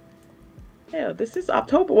 Hell, this is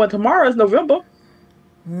October. Well, tomorrow is November.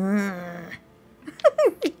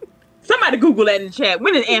 Somebody Google that in the chat.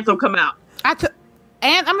 When did Anthem come out?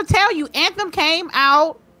 And I'm gonna tell you, Anthem came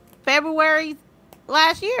out February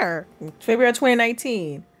last year. February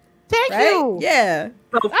 2019. Thank you. Yeah.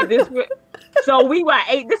 So we were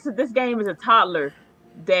 8. This game is a toddler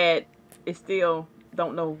that is still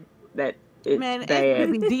don't know that It's Man, bad. it's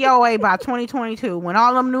gonna be DOA by 2022 when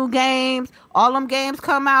all them new games, all them games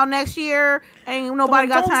come out next year. Ain't nobody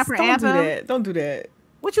got time for Anthem. Don't do that.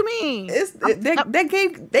 What you mean? That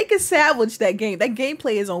game, they can salvage that game. That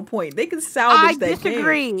gameplay is on point. They can salvage that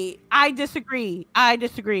game. I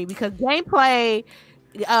disagree because gameplay,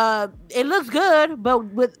 it looks good, but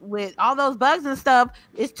with all those bugs and stuff,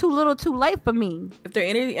 it's too little, too late for me. If there are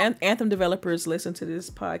any Anthem developers listen to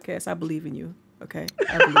this podcast, I believe in you. Okay.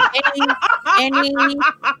 I believe.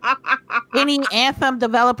 any Anthem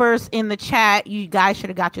developers in the chat, you guys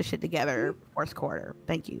should have got your shit together first quarter.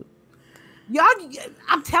 Thank you. Y'all,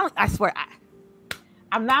 I swear,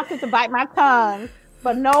 I'm not fit to bite my tongue,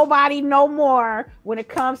 but nobody no more when it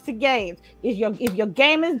comes to games. If your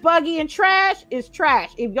game is buggy and trash, it's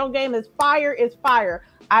trash. If your game is fire, it's fire.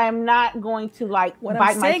 I am not going to bite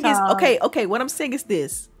my tongue. Okay. What I'm saying is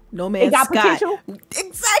this: No Man's Sky. Potential?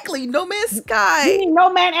 Exactly, No Man's Sky. You mean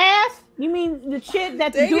No Man Ass? You mean the shit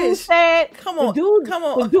that the dude said? Come on.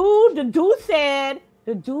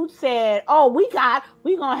 The dude said, "Oh, we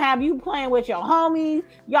gonna have you playing with your homies.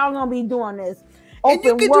 Y'all gonna be doing this open and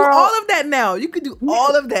you can world. do all of that now. You could do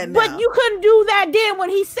all of that now. But you couldn't do that then when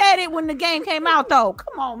he said it when the game came out, though.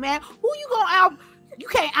 Come on, man. Who you gonna out? You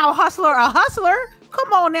can't out hustler a hustler.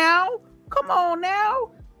 Come on now.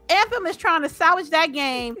 Anthem is trying to salvage that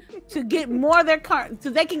game to get more of their so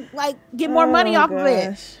they can get more money off of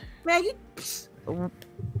it. Man,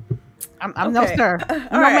 I'm no sir.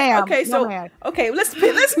 No ma'am. Okay, so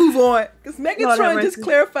let's move on because Megatron just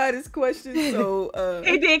clarified his question. So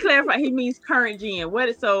he did clarify. He means current gen.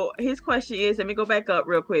 So his question is. Let me go back up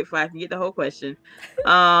real quick if I can get the whole question.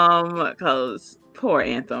 Because poor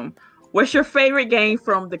Anthem. What's your favorite game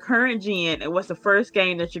from the current gen, and what's the first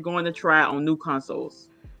game that you're going to try on new consoles?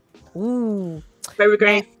 Ooh, favorite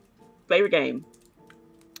game.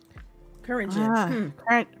 Current gen.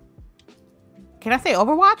 Current. Can I say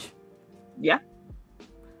Overwatch? Yeah.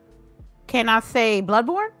 Can I say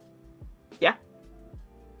Bloodborne? Yeah.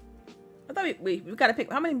 I thought we gotta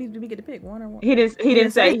pick. How many did we get to pick? One or one? He didn't say. He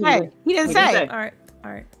didn't say. All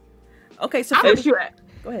right. Okay, so go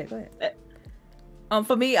ahead.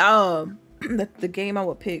 For me, the game I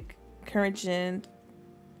would pick current gen.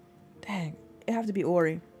 Dang, it have to be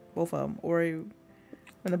Ori. Both of them, Ori.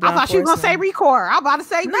 I thought she was gonna say Recore. I'm about to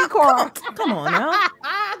say Recore. Come on now.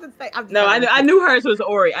 I knew hers was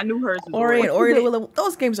Ori. Ori and Ori.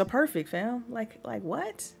 Those games are perfect, fam. Like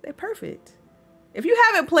what? They're perfect. If you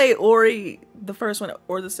haven't played Ori, the first one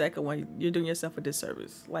or the second one, you're doing yourself a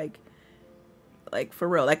disservice. Like for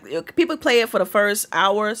real. Like people play it for the first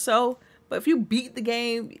hour or so, but if you beat the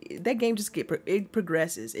game, that game just it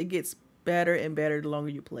progresses. It gets better and better the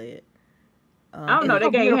longer you play it. I don't know.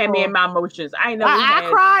 That game had me in my emotions. I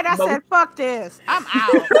cried. I said, "Fuck this! I'm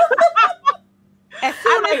out." As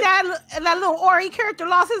soon as that little Ori character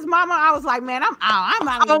lost his mama, I was like, "Man, I'm out. I'm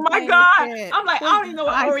out." Oh my god! I'm like, I don't even know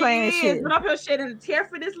what Ori is, but I'm here shedding a tear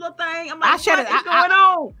for this little thing. I'm like, what is going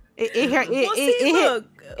on? It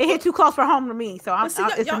hit too close for home to me, so I'm.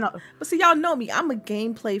 But see, y'all know me. I'm a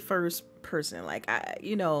gameplay first person. Like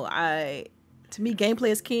to me, gameplay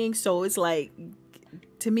is king. So it's like.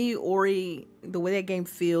 To me, Ori, the way that game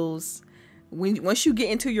feels, once you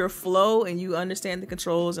get into your flow and you understand the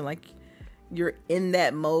controls and you're in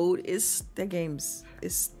that mode, that game's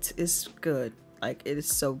is good. Like it is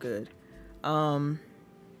so good. Let me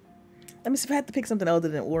see if I had to pick something other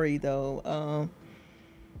than Ori though. I'm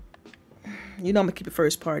gonna keep it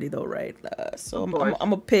first party though, right? So I'm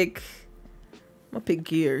gonna pick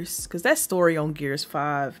Gears because that story on Gears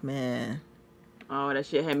 5, man. Oh, that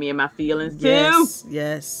shit had me in my feelings too.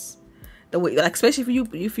 Yes. The way, especially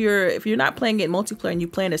if you're not playing it multiplayer and you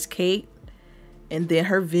playing as Kate, and then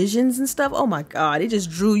her visions and stuff. Oh my god, it just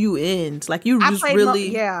drew you in. It's like I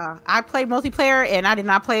played multiplayer and I did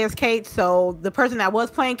not play as Kate. So the person that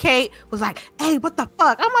was playing Kate was like, "Hey, what the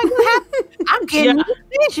fuck?" I'm like, "What happened?" I'm getting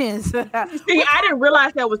visions. See, I didn't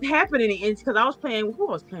realize that was happening because I was playing. Who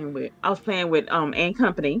I was playing with? I was playing with and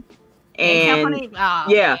Company. And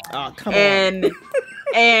come on.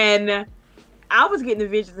 And I was getting the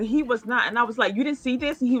visions and he was not, and I was like, "You didn't see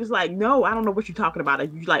this?" And he was like, "No, I don't know what you're talking about.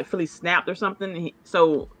 You fully snapped or something."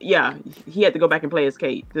 So yeah, he had to go back and play as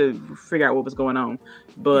Kate to figure out what was going on.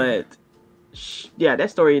 But yeah, that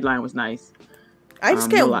storyline was nice. I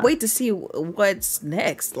just can't wait to see what's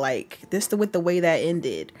next. Like with the way that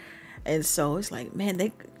ended, and so it's like,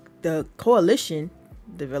 man, the Coalition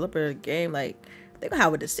developer game, they're gonna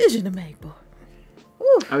have a decision to make, boy.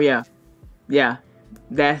 Woo. Oh yeah.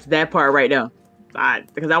 That's that part right now.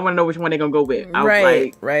 Because I want to know which one they're gonna go with.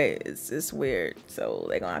 Right. It's weird. So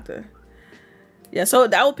they're gonna have to. Yeah, so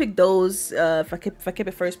I would pick those if I kept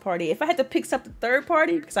it first party. If I had to pick something third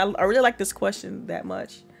party, because I really like this question that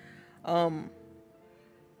much. If I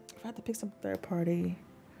had to pick some third party,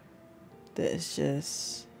 that's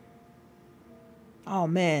just, oh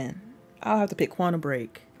man, I'll have to pick Quantum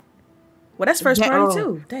Break. Well, that's first party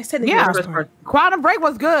too. That's technically first party. Quantum Break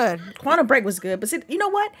was good. Quantum Break was good, but see, you know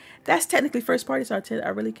what? That's technically first party, so I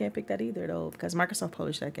really can't pick that either though, because Microsoft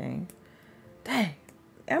published that game. Dang.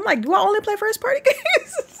 I'm like, do I only play first party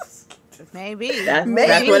games? Maybe. That's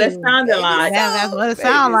what it sounded like. Yeah, that's what it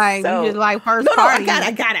sounded like. So, you just like first party. No,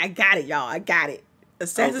 I got it, y'all. I got it.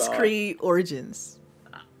 Assassin's Creed Origins.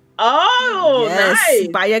 Oh, yes. Nice.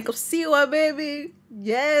 Bayeko Siwa, baby.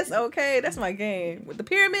 Yes, okay. That's my game. With the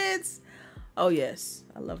pyramids. Oh, yes.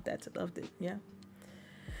 I loved that. I loved it. Yeah.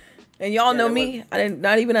 And y'all know me.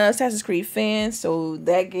 Not even an Assassin's Creed fan. So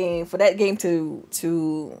that game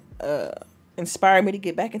to inspired me to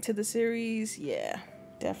get back into the series. Yeah,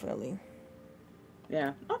 definitely.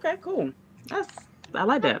 Yeah. Okay, cool. I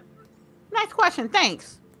like that. Next question.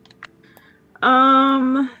 Thanks.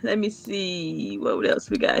 Let me see what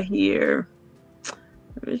else we got here.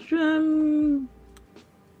 I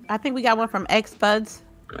think we got one from X Buds.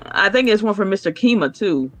 I think it's one from Mr. Kima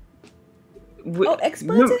too. X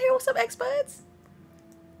Buds in here? What's up, X Buds?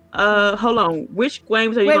 Hold on. Which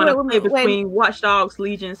games are you going to play between Watch Dogs,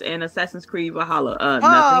 Legions, and Assassin's Creed Valhalla?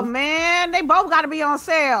 Nothing. Man, they both got to be on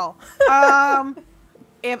sale.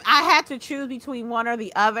 If I had to choose between one or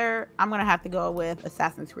the other, I'm gonna have to go with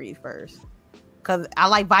Assassin's Creed first, because I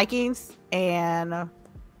like Vikings, and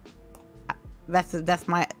that's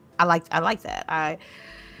my I like that. I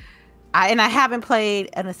haven't played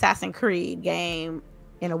an Assassin's Creed game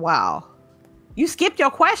in a while. You skipped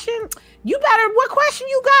your question? You better. What question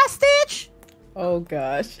you got, Stitch? Oh,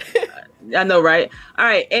 gosh. I know, right? All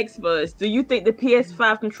right, Xbox. Do you think the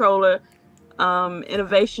PS5 controller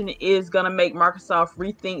innovation is going to make Microsoft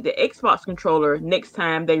rethink the Xbox controller next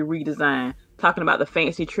time they redesign? Talking about the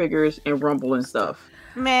fancy triggers and rumble and stuff.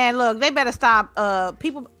 Man, look, they better stop.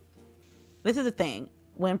 People, this is the thing.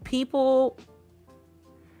 When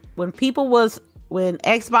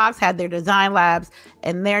Xbox had their design labs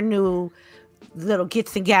and their new little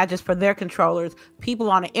gets and gadgets for their controllers, people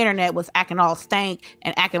on the internet was acting all stank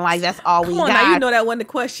and acting like that's all we got. Now you know that wasn't the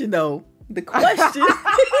question though. The question.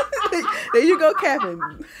 There you go, capping.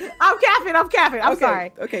 I'm capping. I'm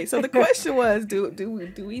sorry. Okay, so the question was, do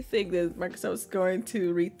we think that Microsoft's going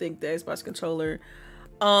to rethink the Xbox controller?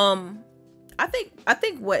 I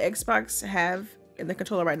think what Xbox have in the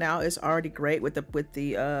controller right now is already great with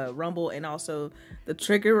the rumble and also the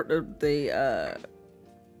trigger, the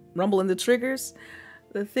rumble and the triggers.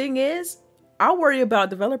 The thing is, I worry about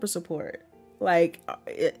developer support. Like,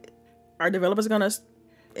 are developers gonna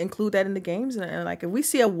include that in the games? And like, if we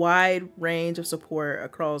see a wide range of support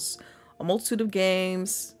across a multitude of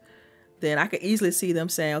games, then I could easily see them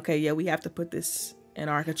saying, okay, yeah, we have to put this in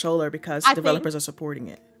our controller because developers are supporting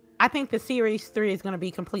it. I think the Series 3 is going to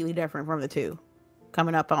be completely different from the 2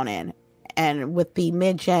 coming up on in. And with the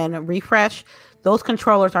mid-gen refresh, those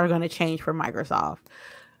controllers are going to change for Microsoft.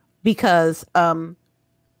 Because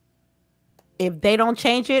if they don't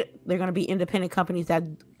change it, they're going to be independent companies that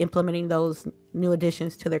implementing those new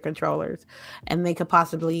additions to their controllers, and they could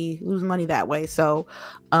possibly lose money that way. So,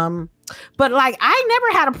 but like, I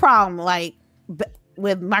never had a problem like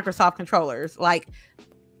with Microsoft controllers. Like,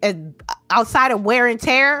 outside of wear and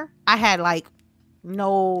tear, I had like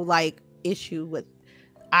no like issue with.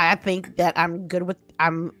 I think that I'm good with.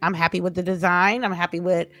 I'm happy with the design. I'm happy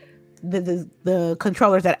with the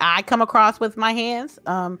controllers that I come across with my hands,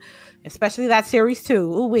 especially that Series 2.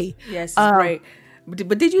 Ooh wee. Yes, it's great.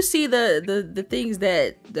 But did you see the things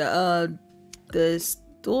that the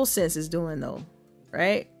DualSense is doing though?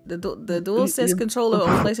 Right, the DualSense controller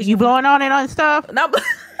on PlayStation. You blowing on it on stuff? No.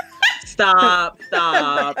 Stop.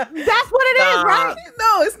 That's what it is, right?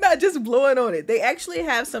 No, it's not just blowing on it. They actually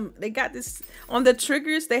have they got this on the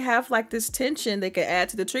triggers. They have like this tension they can add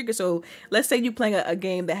to the trigger. So let's say you're playing a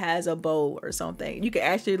game that has a bow or something. You can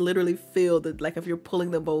actually literally feel that, like if you're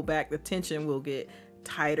pulling the bow back, the tension will get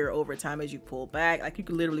tighter over time as you pull back. Like you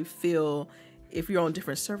can literally feel if you're on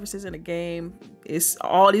different surfaces in a game. It's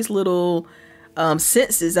all these little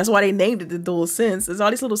senses. That's why they named it the DualSense. There's all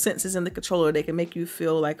these little senses in the controller. They can make you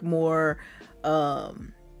feel like more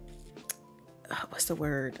what's the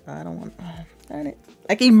word? I don't want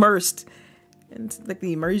like immersed. And it's like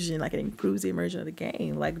the immersion, like it improves the immersion of the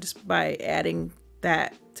game, like just by adding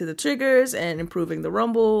that to the triggers and improving the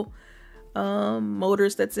rumble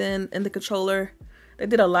motors that's in the controller. They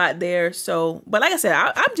did a lot there. So, but like I said,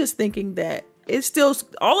 I'm just thinking that it's still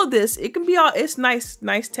all of this. It can be all, it's nice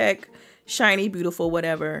tech. shiny, beautiful,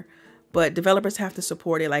 whatever. But developers have to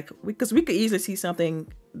support it, like because we could easily see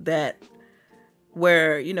something that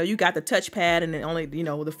where you got the touchpad and then only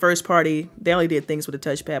the first party they only did things with the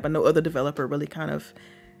touchpad, but no other developer really kind of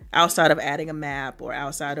outside of adding a map or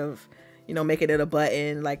outside of making it a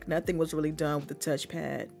button, like nothing was really done with the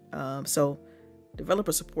touchpad. So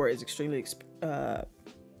developer support is extremely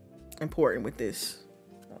important with this.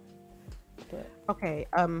 Okay.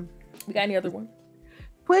 We got any other one?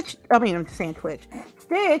 Twitch. I mean, I'm just saying Twitch.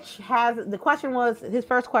 Stitch has his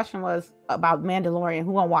first question was about Mandalorian.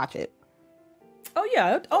 Who gonna watch it? Oh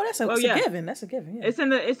yeah. Oh, that's a given. That's a given. Yeah. It's in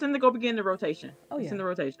the go begin the rotation. Oh yeah. It's in the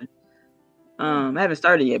rotation. I haven't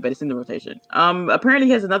started yet, but it's in the rotation. Apparently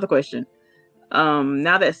he has another question.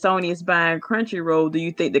 Now that Sony is buying Crunchyroll, do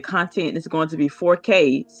you think the content is going to be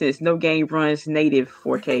 4K since no game runs native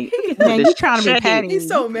 4K? Man, you trying to be petty. He's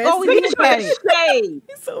so messy. Oh, he's petty.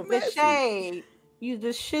 He's so messy. The shade. You the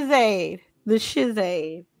shizade.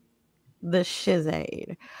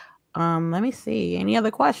 Let me see. Any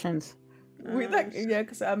other questions?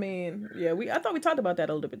 Because I thought we talked about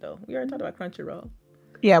that a little bit though. We already talked about Crunchyroll.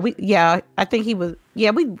 I think he was.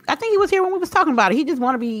 I think he was here when we was talking about it. He just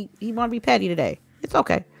want to be petty today. It's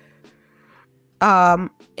okay. I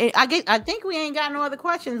think we ain't got no other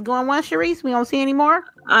questions. Going once, Sharice. We don't see any more.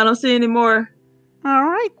 I don't see any more. All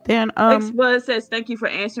right then. Buzz says thank you for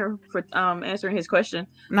answering his question.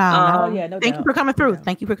 No doubt. You for coming through.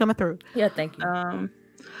 Thank you for coming through. Yeah, thank you.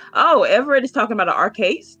 Everett is talking about an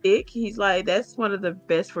arcade stick. He's like, that's one of the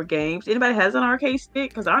best for games. Anybody has an arcade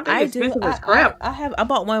stick? Because aren't they expensive as crap? I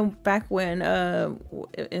bought one back when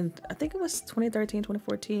in I think it was 2013,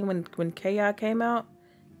 2014 when KI came out,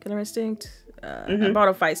 Killer Instinct. I bought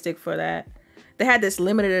a fight stick for that. They had this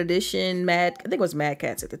limited edition I think it was Mad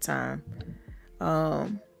Cats at the time. So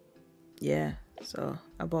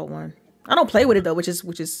I bought one. I don't play with it though, which is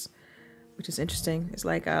interesting. It's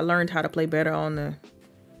like I learned how to play better on a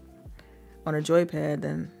joypad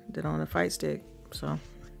than on a fight stick. So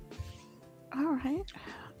all right.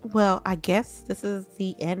 Well, I guess this is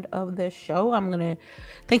the end of the show. I'm gonna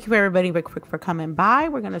thank you for everybody for coming by.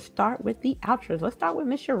 We're gonna start with the outros. Let's start with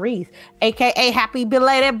Miss Sharice, aka happy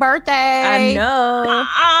belated birthday. I know.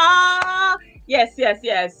 Yes.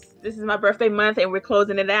 This is my birthday month, and we're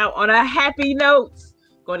closing it out on a happy note.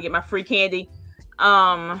 Going to get my free candy.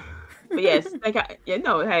 But yes,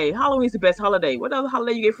 hey, Halloween's the best holiday. What other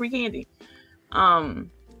holiday you get free candy?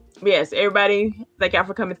 Yes, everybody, thank y'all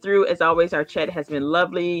for coming through. As always, our chat has been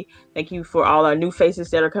lovely. Thank you for all our new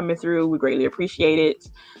faces that are coming through. We greatly appreciate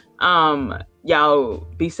it. Y'all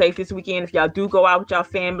be safe this weekend. If y'all do go out with y'all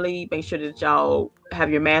family, make sure that y'all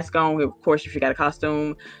have your mask on. Of course, if you got a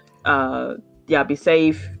costume, y'all be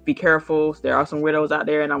safe, be careful. There are some weirdos out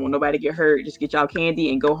there and I don't want nobody to get hurt. Just get y'all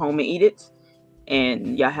candy and go home and eat it.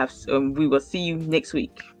 And y'all have we will see you next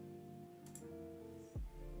week.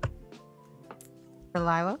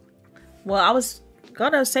 Delilah? Well, I was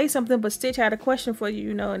gonna say something, but Stitch had a question for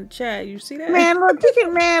you, in the chat. You see that? Man, look.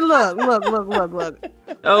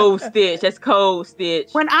 Oh, Stitch, that's cold,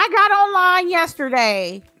 Stitch. When I got online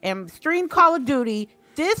yesterday and streamed Call of Duty,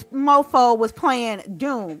 this mofo was playing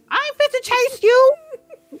Doom. I ain't fit to chase you.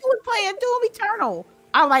 You was playing Doom Eternal.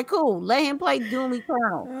 I was like, cool, let him play Doom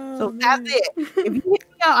Eternal. So that's it. If you hit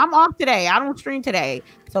me up, I'm off today. I don't stream today.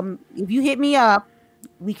 So if you hit me up,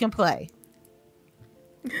 we can play.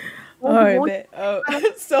 All right,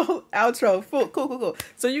 so outro, cool.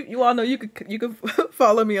 So you all know you can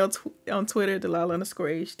follow me on Twitter,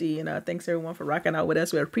 Delilah_HD, and thanks everyone for rocking out with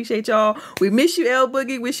us. We appreciate y'all. We miss you, L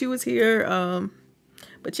Boogie. Wish you was here.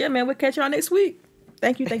 But yeah, man, we'll catch y'all next week.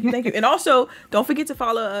 Thank you. And also, don't forget to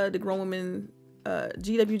follow the Grown Women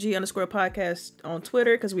GWG_podcast on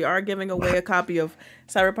Twitter, because we are giving away a copy of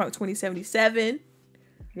Cyberpunk 2077.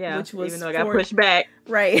 Yeah, which was even though it got pushed back.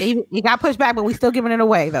 Right. It got pushed back, but we still giving it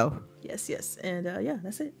away though. Yes. And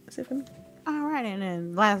that's it. That's it for me. All right, and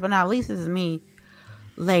then last but not least, this is me,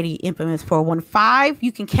 Lady Infamous 415.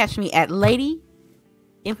 You can catch me at Lady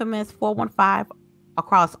Infamous 415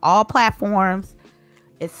 across all platforms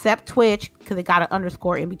except Twitch, because it got an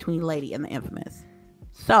underscore in between Lady and the Infamous.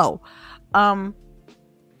 So,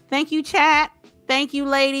 thank you, chat. Thank you,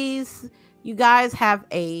 ladies. You guys have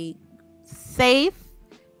a safe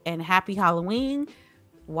and happy Halloween.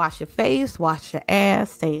 Wash your face, wash your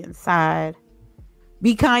ass, stay inside,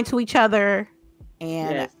 be kind to each other,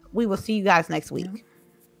 and we will see you guys next week.